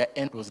God and their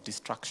end was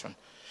destruction.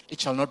 It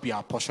shall not be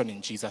our portion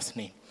in Jesus'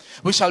 name.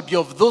 We shall be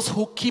of those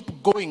who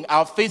keep going.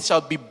 Our faith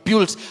shall be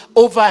built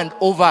over and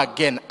over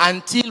again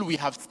until we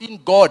have seen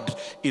God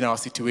in our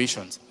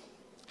situations.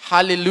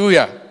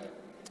 Hallelujah.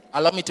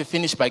 Allow me to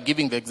finish by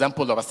giving the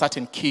example of a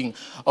certain king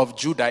of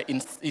Judah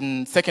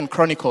in 2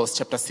 Chronicles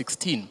chapter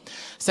 16.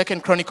 2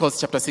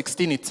 Chronicles chapter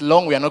 16, it's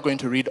long. We are not going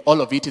to read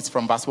all of it. It's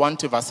from verse 1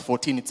 to verse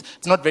 14.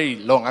 It's not very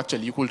long,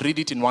 actually. You could read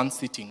it in one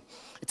sitting.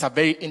 It's a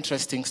very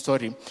interesting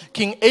story.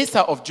 King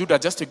Asa of Judah,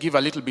 just to give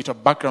a little bit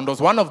of background,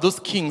 was one of those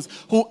kings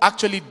who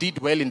actually did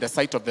well in the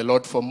sight of the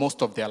Lord for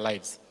most of their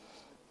lives.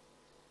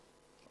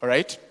 All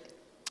right?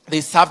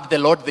 They served the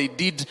Lord. They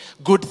did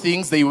good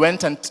things. They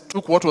went and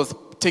took what was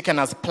taken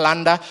as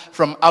plunder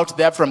from out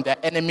there from their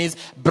enemies,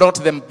 brought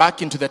them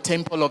back into the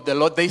temple of the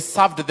Lord. They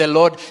served the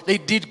Lord. They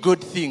did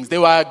good things. They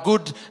were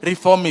good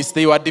reformists.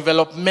 They were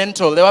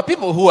developmental. They were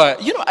people who were,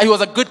 he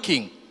was a good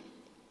king.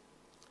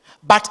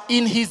 But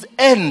in his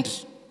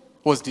end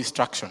was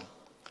destruction.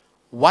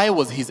 Why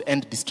was his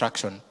end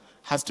destruction?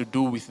 Has to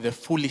do with the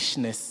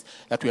foolishness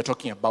that we are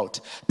talking about.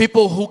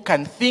 People who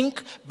can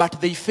think, but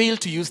they fail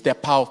to use their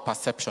power of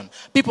perception.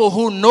 People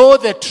who know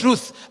the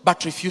truth,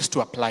 but refuse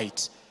to apply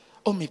it.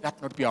 Oh, may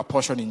that not be our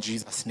portion in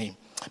Jesus' name.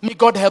 May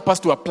God help us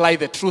to apply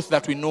the truth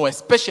that we know,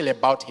 especially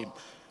about him.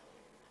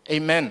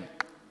 Amen.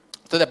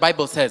 So the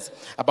Bible says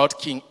about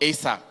King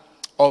Asa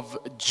of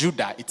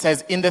Judah. It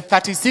says, in the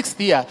 36th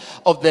year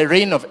of the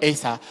reign of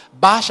Asa,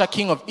 Baasha,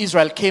 king of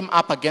Israel, came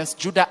up against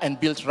Judah and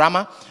built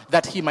Ramah,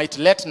 that he might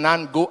let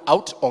none go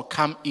out or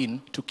come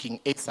in to King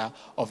Asa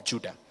of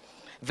Judah.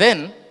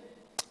 Then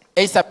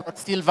Asa brought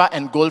silver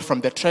and gold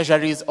from the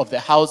treasuries of the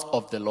house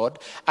of the Lord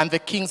and the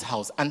king's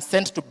house, and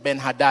sent to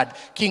Ben-Hadad,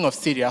 king of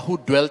Syria, who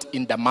dwelt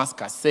in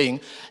Damascus,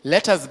 saying,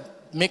 let us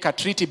make a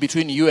treaty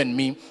between you and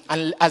me,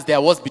 and as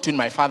there was between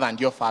my father and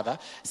your father.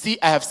 See,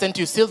 I have sent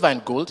you silver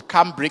and gold.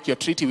 Come, break your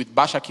treaty with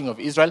Baasha, king of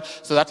Israel,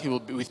 so that he will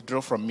withdraw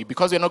from me.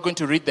 Because we're not going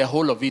to read the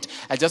whole of it,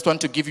 I just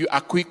want to give you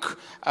a quick,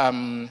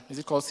 is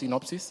it called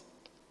synopsis?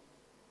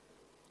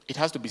 It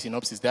has to be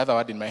synopsis. The other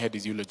word in my head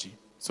is eulogy.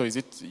 So is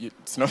it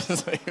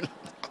synopsis?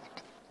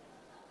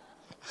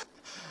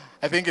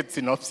 I think it's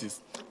synopsis.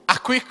 A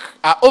quick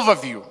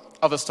overview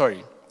of the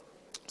story.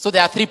 So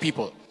there are three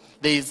people.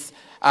 There is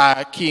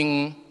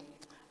King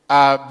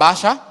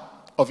Baasha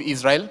of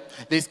Israel.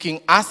 There is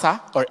King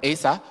Asa or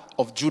Asa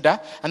of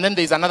Judah. And then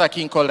there is another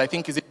king called, I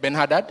think, is it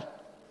Ben-Hadad?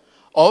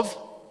 of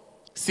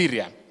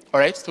Syria. All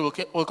right, so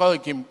we'll call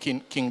him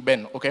King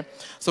Ben, okay?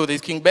 So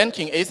there's King Ben,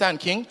 King Asa, and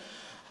King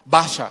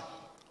Baasha.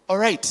 All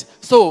right,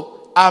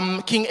 so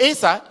King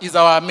Asa is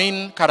our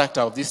main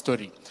character of this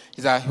story.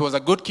 He was a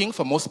good king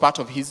for most part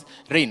of his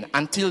reign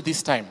until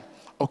this time,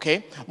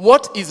 okay?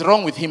 What is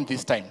wrong with him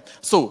this time?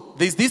 So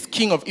there's this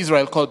king of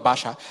Israel called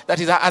Baasha that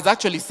has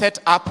actually set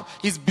up,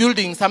 he's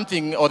building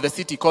something or the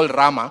city called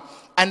Ramah,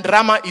 and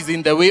Ramah is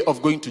in the way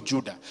of going to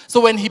Judah.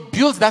 So when he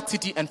builds that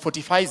city and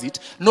fortifies it,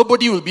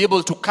 nobody will be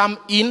able to come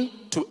in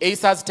to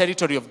Asa's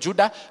territory of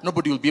Judah.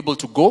 Nobody will be able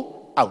to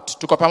go out.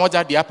 Tuko pamoja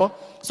hadi hapo?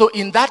 So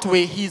in that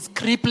way, he's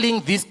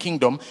crippling this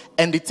kingdom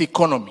and its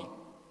economy.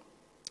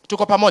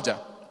 Tuko pamoja?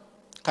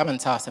 Come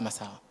and sawa, sema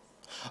sawa.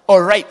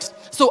 All right.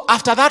 So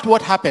after that,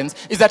 what happens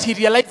is that he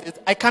realizes,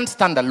 I can't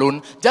stand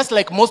alone, just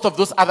like most of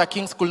those other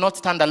kings could not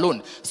stand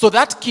alone. So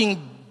that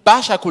King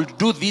Baasha could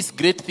do these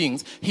great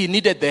things, he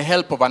needed the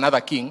help of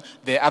another king,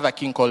 the other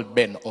king called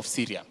Ben of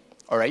Syria.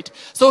 All right?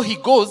 So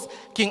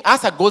King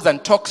Asa goes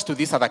and talks to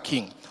this other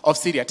king of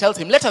Syria, tells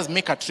him, let us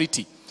make a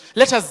treaty.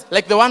 Let us,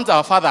 like the ones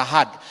our father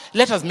had,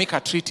 let us make a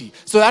treaty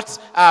so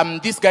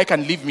that this guy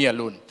can leave me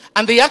alone.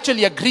 And they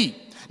actually agree.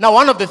 Now,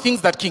 one of the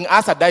things that King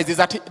Asa does is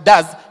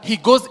that he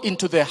goes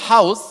into the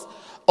house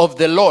of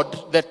the Lord,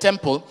 the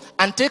temple,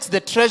 and takes the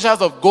treasures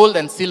of gold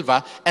and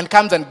silver and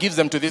comes and gives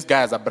them to this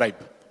guy as a bribe.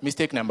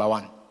 Mistake number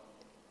one.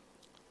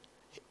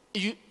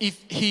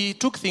 If he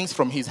took things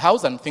from his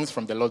house and things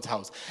from the Lord's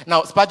house.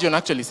 Now, Spurgeon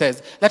actually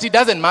says that it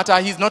doesn't matter.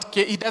 He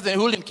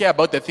wouldn't care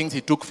about the things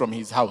he took from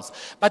his house.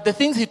 But the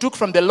things he took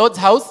from the Lord's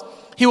house,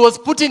 he was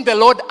putting the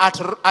Lord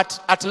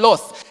at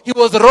loss. He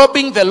was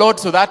robbing the Lord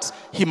so that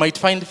he might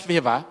find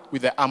favor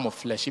with the arm of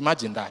flesh.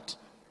 Imagine that.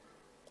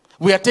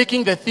 We are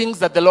taking the things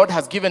that the Lord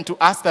has given to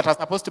us that are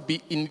supposed to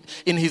be in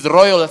his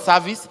royal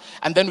service,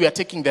 and then we are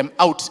taking them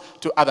out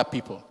to other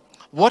people.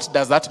 What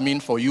does that mean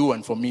for you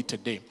and for me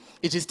today?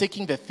 It is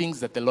taking the things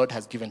that the Lord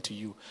has given to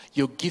you,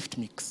 your gift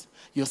mix,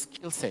 your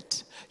skill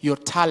set, your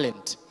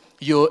talent,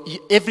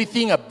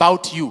 everything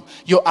about you,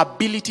 your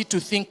ability to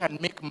think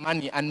and make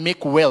money and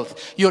make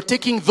wealth. You're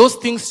taking those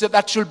things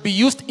that should be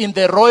used in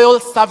the royal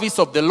service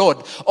of the Lord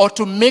or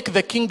to make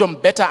the kingdom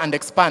better and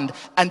expand,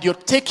 and you're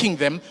taking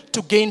them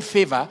to gain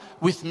favor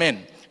with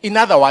men. In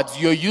other words,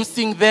 you're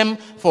using them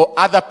for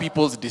other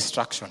people's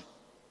destruction.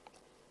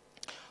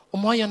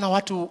 Umewahi na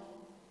watu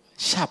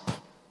sharp.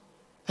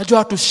 Najua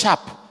watu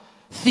sharp.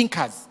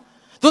 Thinkers.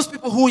 Those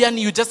people who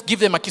you just give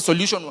them a key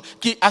solution,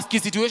 a key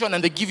situation,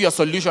 and they give you a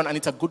solution, and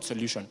it's a good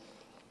solution.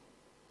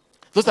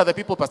 Those are the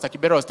people Pastor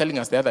Kibera was telling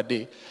us the other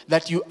day,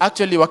 that you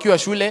actually, wakiwa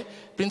shule,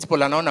 principal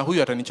anaona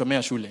huyu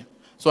atanichomea shule.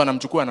 So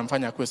anamchukua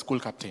anamfanya akuwe school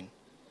captain.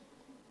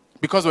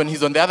 Because when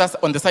he's on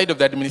the side of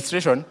the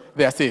administration,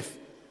 they are safe.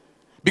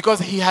 Because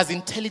he has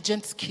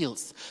intelligent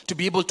skills to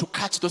be able to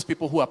catch those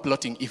people who are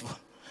plotting evil.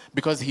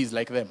 Because he's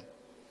like them.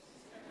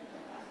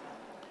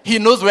 He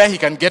knows where he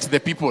can get the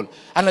people.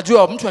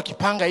 Anajua mtu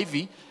akipanga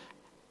hivi,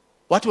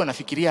 watu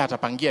wanafikiria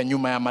atapangia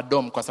nyuma ya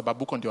madom kwa sababu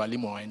huko ndio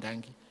walimu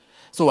waendangi.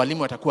 So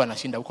walimu watakuwa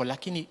anashinda huko,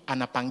 lakini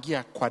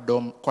anapangia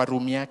kwa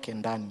room yake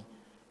ndani.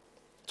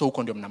 So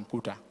huko ndio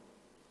mnamkuta.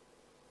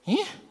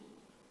 If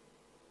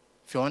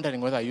you're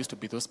wondering whether I used to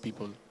be those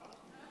people.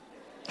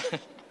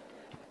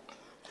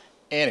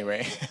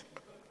 Anyway.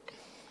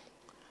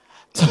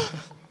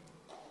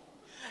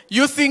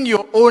 Using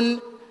your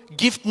own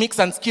gift mix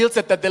and skill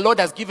set that the Lord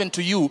has given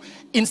to you,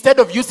 instead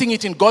of using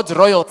it in God's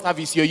royal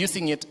service, you're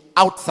using it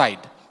outside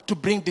to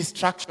bring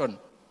distraction.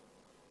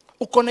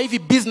 Uko na hivi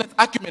business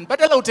acumen,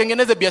 badala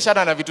utengeneze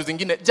biashara na vitu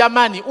zingine.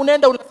 Jamani,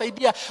 unaenda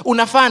unasaidia,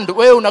 unafund,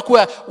 wewe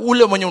unakuwa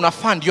ule mwenye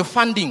unafund, you're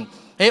funding.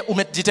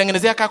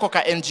 Umejitengenezea kako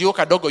ka NGO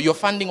kadogo, you're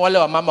funding wale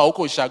wa mama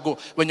huko ushago,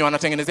 wenye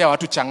wanatengenezea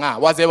watu chang'aa,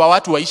 wazee wa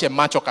watu waishe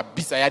macho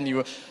kabisa.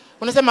 Yani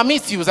unasema mimi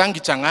si uzangi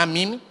chang'aa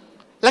mimi,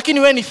 lakini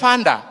wewe ni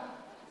funder.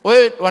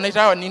 Wewe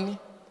wanaitwa nini?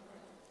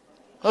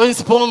 Wewe ni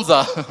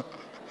sponsor.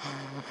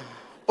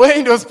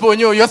 Wewe ndio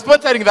sponyo, you're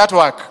sponsoring that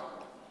work.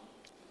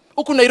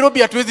 Huku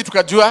Nairobi hatuwezi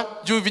tukajua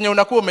juu vinye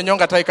unakuwa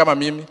umenyonga tai kama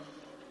mimi.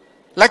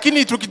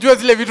 Lakini tukijua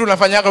zile vitu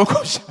unafanyaga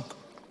huko ushago.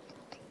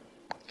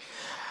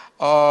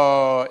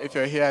 Oh, if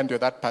you're here and you're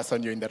that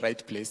person, you're in the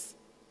right place.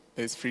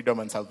 There's freedom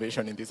and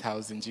salvation in this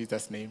house in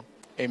Jesus' name.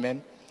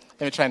 Amen.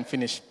 Let me try and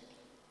finish.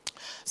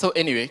 So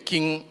anyway,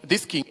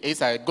 this king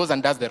Asa goes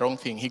and does the wrong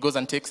thing. He goes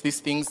and takes these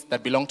things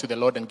that belong to the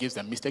Lord and gives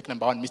them. Mistake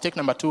number one. Mistake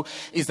number two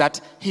is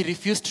that he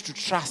refused to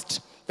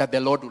trust that the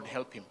Lord would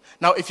help him.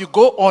 Now, if you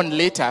go on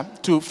later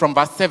from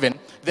verse 7,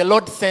 the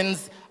Lord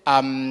sends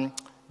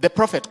the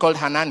prophet called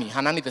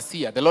Hanani the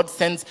seer. The Lord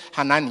sends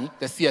Hanani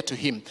the seer to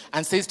him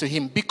and says to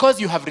him,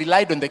 because you have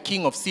relied on the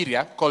king of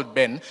Syria called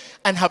Ben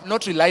and have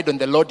not relied on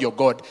the Lord your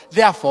God,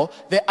 therefore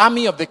the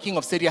army of the king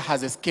of Syria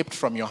has escaped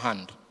from your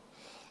hand.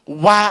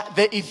 Were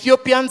the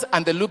Ethiopians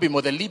and the Lubim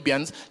or the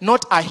Libyans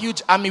not a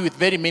huge army with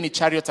very many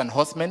chariots and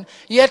horsemen?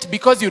 Yet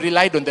because you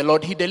relied on the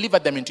Lord, he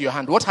delivered them into your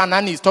hand. What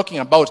Hanani is talking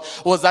about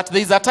was that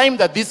there is a time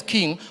that this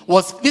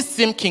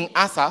same king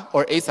Asa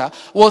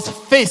was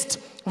faced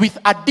with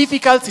a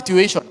difficult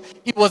situation.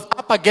 He was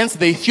up against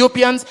the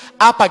Ethiopians,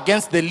 up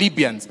against the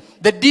Libyans.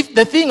 The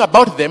thing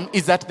about them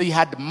is that they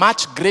had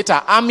much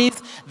greater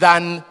armies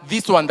than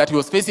this one that he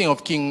was facing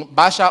of King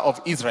Baasha of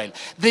Israel.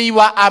 They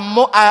were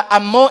a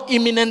more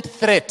imminent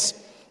threat.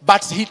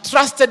 But he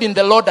trusted in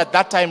the Lord at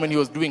that time when he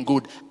was doing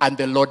good, and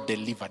the Lord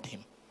delivered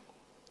him.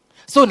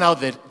 So now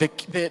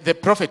the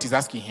prophet is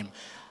asking him,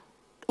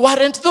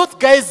 weren't those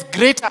guys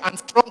greater and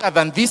stronger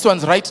than these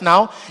ones right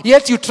now?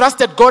 Yet you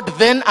trusted God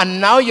then, and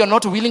now you're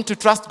not willing to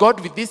trust God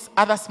with this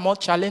other small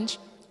challenge?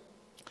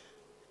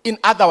 In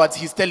other words,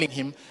 he's telling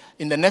him,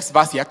 in the next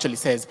verse he actually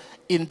says,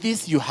 in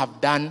this you have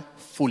done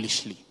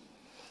foolishly.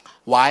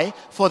 Why?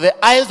 For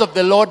the eyes of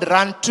the Lord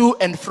run to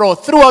and fro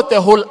throughout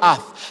the whole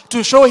earth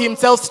to show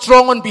himself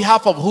strong on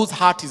behalf of whose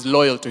heart is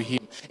loyal to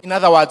him. In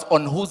other words,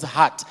 on whose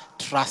heart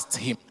trusts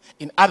him.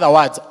 In other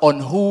words,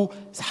 on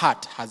whose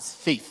heart has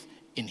faith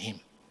in him.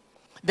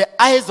 The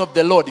eyes of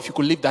the Lord, if you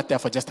could leave that there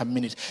for just a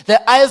minute.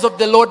 The eyes of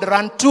the Lord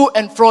run to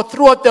and fro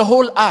throughout the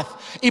whole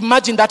earth.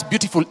 Imagine that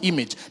beautiful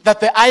image, that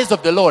the eyes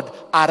of the Lord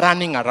are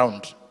running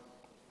around.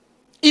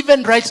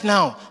 Even right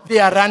now, they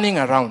are running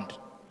around.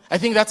 I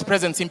think that's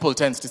present simple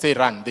tense to say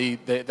run.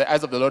 The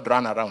eyes of the Lord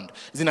run around.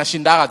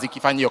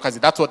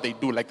 That's what they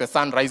do. Like the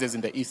sun rises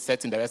in the east,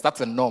 sets in the west. That's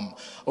the norm.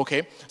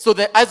 Okay? So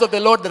the eyes of the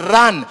Lord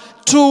run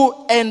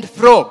to and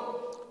fro.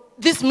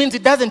 This means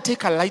it doesn't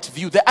take a light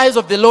view. The eyes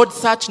of the Lord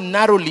search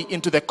narrowly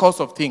into the course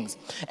of things.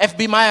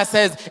 F.B. Meyer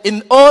says,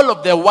 in all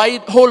of the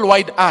whole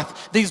wide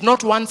earth, there is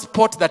not one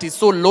spot that is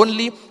so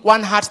lonely,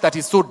 one heart that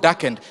is so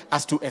darkened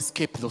as to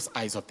escape those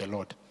eyes of the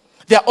Lord.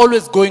 They are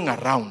always going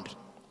around.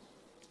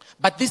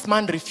 But this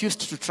man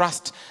refused to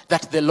trust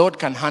that the Lord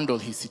can handle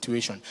his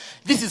situation.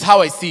 This is how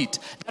I see it.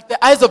 That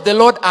the eyes of the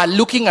Lord are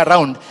looking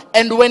around,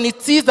 and when they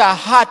see a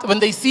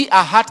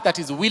heart that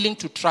is willing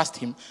to trust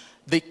him,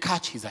 they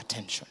catch his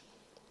attention.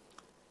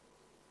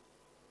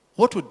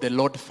 What would the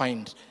Lord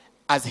find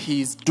as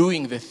he is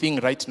doing the thing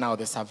right now,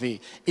 the survey?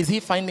 Is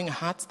he finding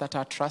hearts that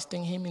are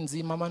trusting him in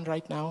Zimmerman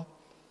right now?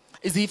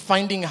 Is he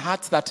finding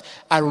hearts that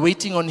are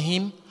waiting on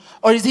him?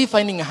 Or is he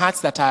finding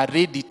hearts that are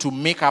ready to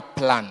make up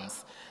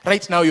plans?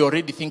 Right now you're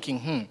already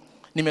thinking,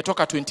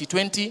 nimetoka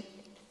 2020,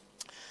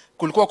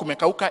 kulikuwa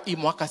kumekauka, hii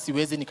mwaka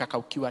siwezi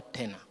nikakaukiwa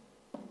tena.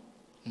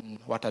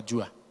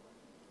 Watajua.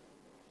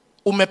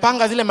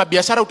 Umepanga zile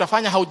mabiashara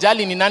utafanya,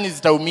 haujali ni nani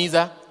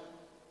zitaumiza.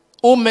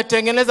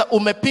 Umetengeneza,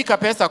 umepika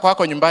pesa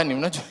kwako nyumbani.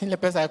 Unajua ile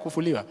pesa ya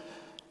kufuliwa?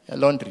 Ya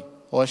laundry,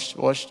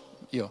 wash,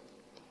 hiyo.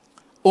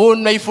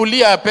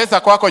 Unaifulia pesa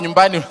kwako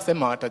nyumbani,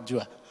 unasema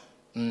watajua.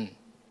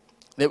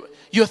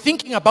 You're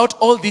thinking about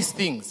all these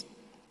things.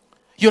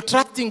 You're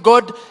trusting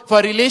God for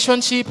a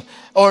relationship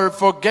or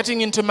for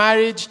getting into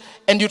marriage,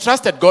 and you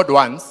trusted God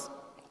once,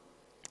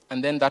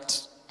 and then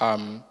that,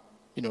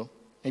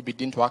 maybe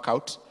didn't work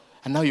out,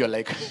 and now you're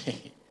like,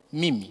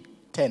 mimi,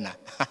 tena,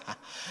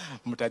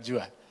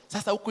 mutajua.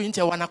 Sasa huku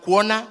nje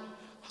wanakuona,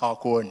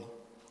 hawakuoni.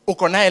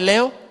 Uko naye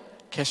leo,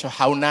 kesho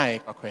haunaye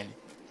kwa kweli.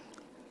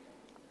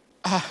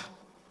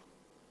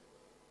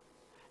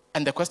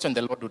 And the question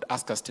the Lord would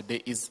ask us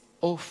today is,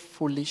 oh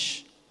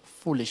foolish,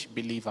 foolish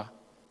believer,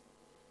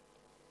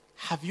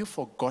 have you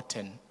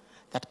forgotten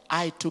that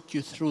I took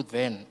you through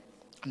then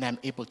and I'm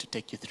able to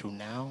take you through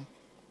now?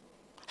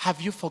 Have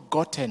you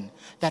forgotten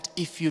that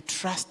if you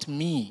trust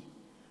me,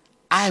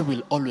 I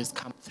will always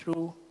come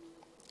through?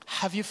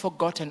 Have you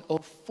forgotten, oh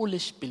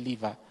foolish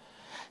believer,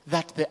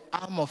 that the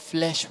arm of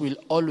flesh will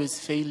always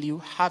fail you?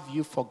 Have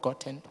you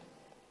forgotten?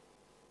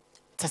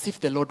 It's as if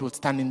the Lord would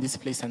stand in this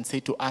place and say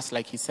to us,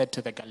 like he said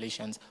to the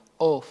Galatians,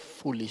 oh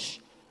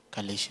foolish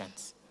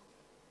Galatians,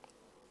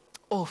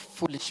 oh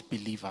foolish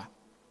believer,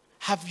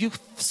 have you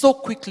so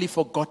quickly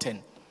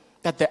forgotten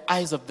that the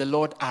eyes of the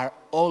Lord are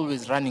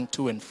always running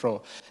to and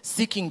fro,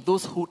 seeking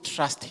those who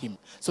trust him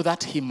so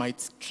that he might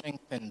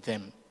strengthen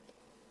them?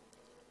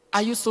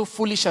 Are you so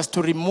foolish as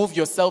to remove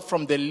yourself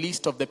from the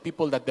list of the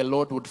people that the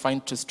Lord would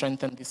find to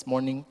strengthen this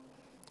morning?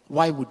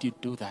 Why would you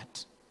do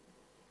that?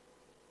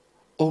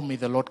 Oh, may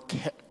the Lord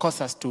cause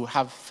us to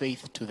have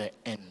faith to the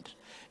end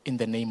in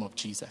the name of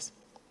Jesus.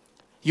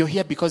 You're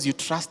here because you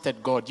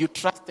trusted God. You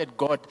trusted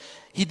God.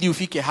 Hidi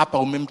ufike hapa,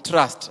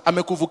 umemtrust.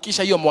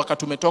 Amekuvukisha hiyo mwaka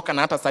tumetoka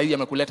na hata sahizi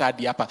amekuleta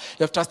hadi hapa. You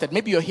have trusted.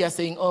 Maybe you're here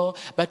saying, oh,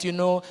 but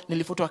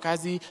nilifutwa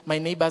kazi. My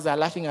neighbors are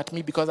laughing at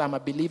me because I'm a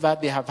believer.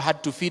 They have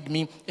had to feed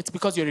me. It's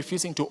because you're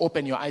refusing to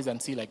open your eyes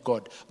and see like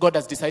God. God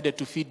has decided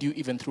to feed you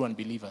even through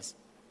unbelievers.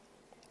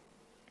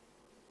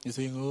 You're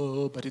saying,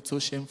 oh, but it's so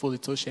shameful,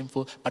 it's so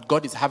shameful. But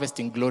God is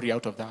harvesting glory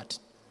out of that.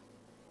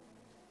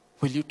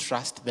 Will you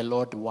trust the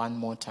Lord one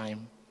more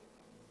time?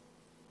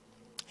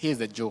 Here's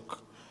a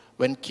joke.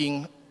 When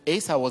King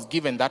Asa was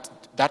given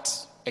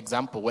that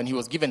example, when he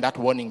was given that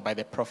warning by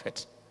the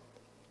prophet,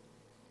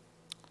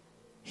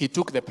 he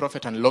took the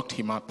prophet and locked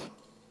him up.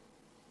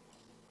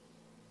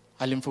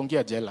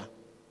 Alimfungia jela.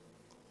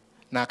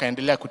 Na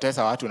akaendelea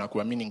kutesa watu na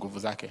kuamini nguvu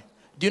zake.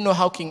 Do you know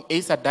how King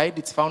Asa died?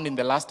 It's found in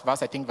the last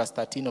verse, I think verse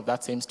 13 of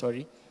that same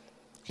story.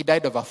 He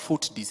died of a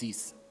foot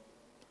disease.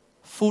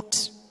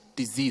 Foot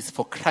disease,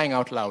 for crying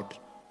out loud.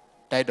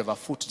 died of a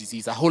foot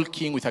disease. A whole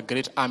king with a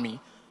great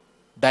army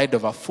died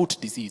of a foot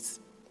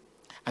disease.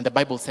 And the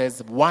Bible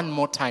says one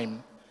more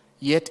time,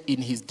 yet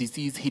in his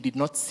disease he did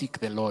not seek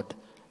the Lord,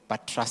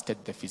 but trusted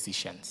the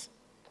physicians.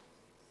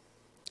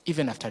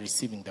 Even after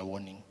receiving the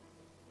warning.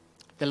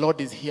 The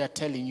Lord is here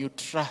telling you,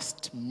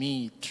 trust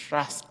me,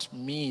 trust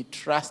me,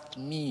 trust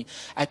me.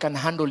 I can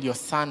handle your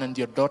son and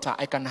your daughter.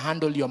 I can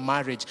handle your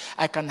marriage.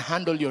 I can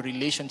handle your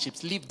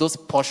relationships. Leave those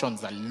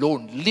portions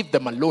alone. Leave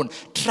them alone.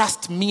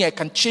 Trust me, I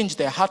can change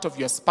the heart of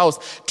your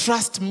spouse.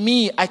 Trust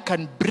me, I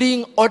can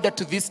bring order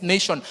to this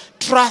nation.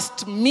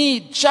 Trust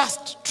me,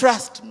 just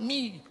trust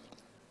me.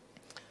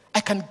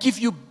 I can give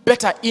you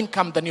better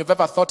income than you've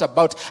ever thought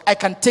about. I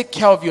can take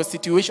care of your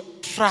situation.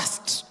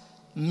 Trust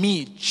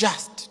me,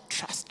 just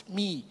trust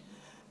me.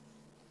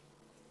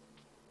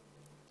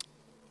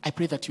 I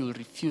pray that you will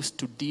refuse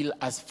to deal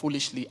as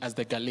foolishly as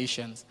the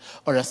Galatians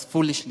or as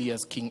foolishly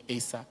as King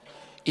Asa,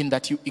 in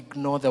that you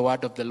ignore the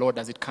word of the Lord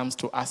as it comes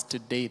to us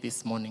today,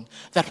 this morning.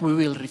 That we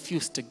will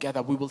refuse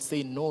together. We will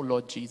say, no,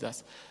 Lord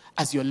Jesus.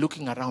 As you're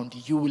looking around,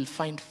 you will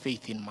find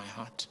faith in my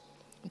heart.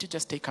 Won't you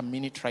just take a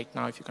minute right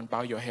now, if you can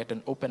bow your head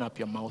and open up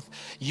your mouth.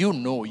 You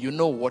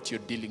know what you're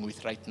dealing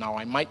with right now.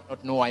 I might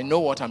not know. I know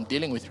what I'm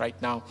dealing with right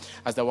now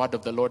as the word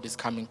of the Lord is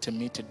coming to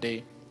me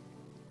today.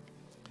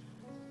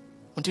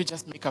 Won't you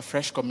just make a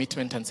fresh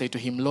commitment and say to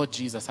him, Lord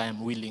Jesus, I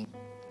am willing.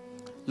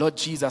 Lord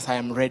Jesus, I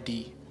am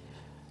ready.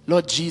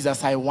 Lord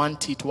Jesus, I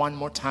want it one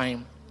more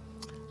time.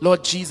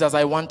 Lord Jesus,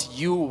 I want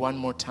you one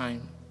more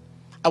time.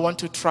 I want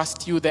to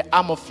trust you. The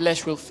arm of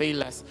flesh will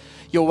fail us.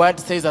 Your word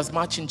says as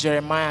much in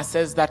Jeremiah,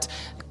 says that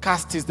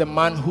cursed is the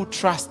man who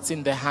trusts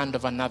in the hand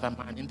of another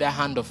man, in the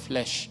hand of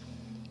flesh.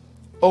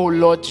 Oh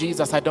Lord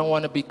Jesus, I don't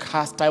want to be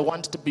cursed. I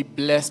want to be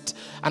blessed,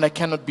 and I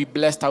cannot be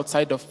blessed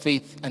outside of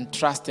faith and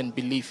trust and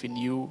belief in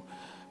you.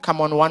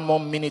 Come on, one more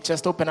minute.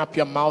 Just open up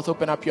your mouth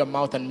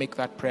and make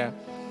that prayer.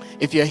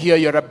 If you're here,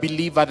 you're a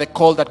believer, the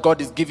call that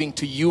God is giving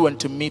to you and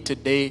to me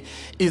today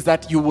is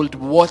that you would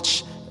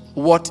watch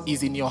what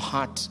is in your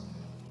heart.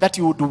 That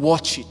you would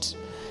watch it.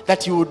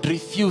 That you would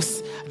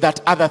refuse that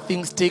other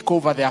things take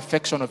over the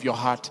affection of your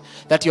heart.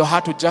 That your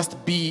heart would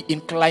just be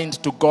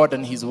inclined to God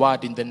and his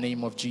word in the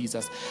name of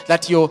Jesus.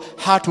 That your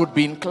heart would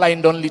be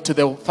inclined only to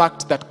the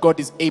fact that God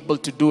is able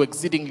to do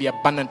exceedingly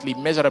abundantly,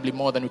 measurably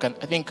more than we can,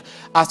 I think,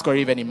 ask or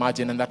even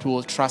imagine, and that we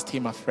will trust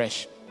him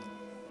afresh.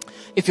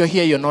 If you're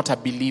here, you're not a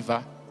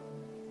believer,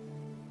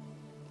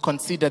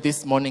 consider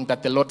this morning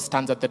that the Lord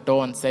stands at the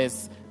door and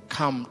says,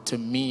 come to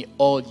me,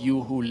 all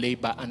you who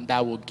labor, and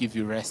I will give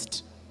you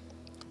rest.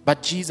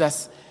 But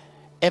Jesus,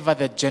 ever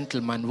the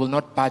gentleman, will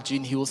not barge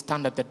in. He will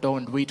stand at the door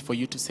and wait for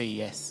you to say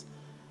yes.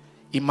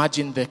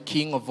 Imagine the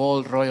king of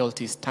all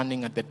royalty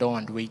standing at the door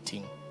and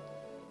waiting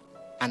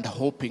and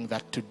hoping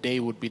that today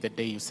would be the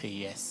day you say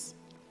yes.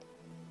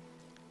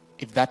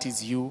 If that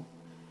is you,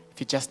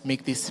 if you just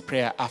make this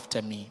prayer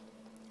after me,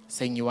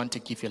 saying you want to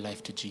give your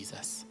life to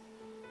Jesus,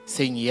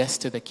 saying yes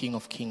to the King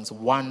of Kings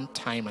one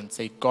time and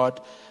say,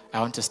 God, I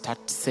want to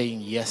start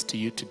saying yes to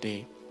you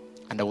today,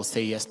 and I will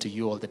say yes to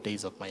you all the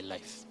days of my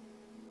life.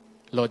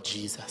 Lord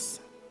Jesus,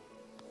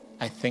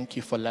 I thank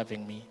you for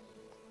loving me.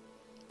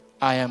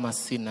 I am a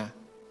sinner,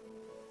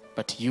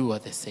 but you are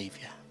the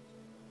Savior.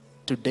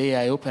 Today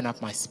I open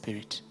up my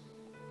spirit,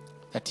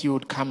 that you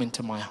would come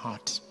into my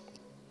heart.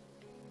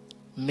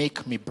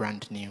 Make me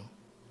brand new.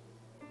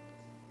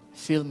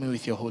 Fill me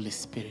with your Holy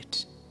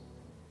Spirit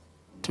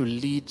to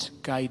lead,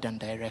 guide, and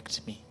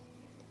direct me,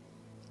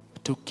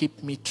 to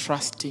keep me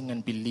trusting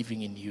and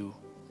believing in you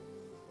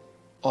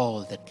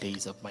all the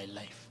days of my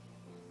life.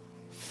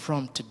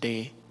 From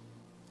today,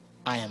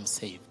 I am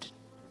saved.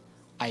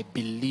 I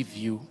believe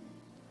you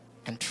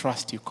and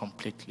trust you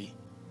completely.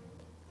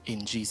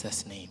 In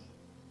Jesus' name,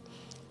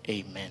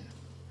 amen.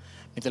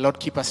 May the Lord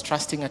keep us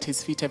trusting at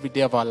his feet every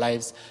day of our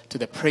lives, to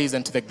the praise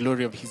and to the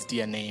glory of his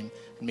dear name.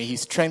 And may he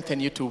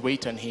strengthen you to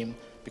wait on him,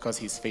 because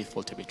he's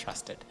faithful to be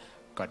trusted.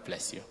 God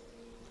bless you.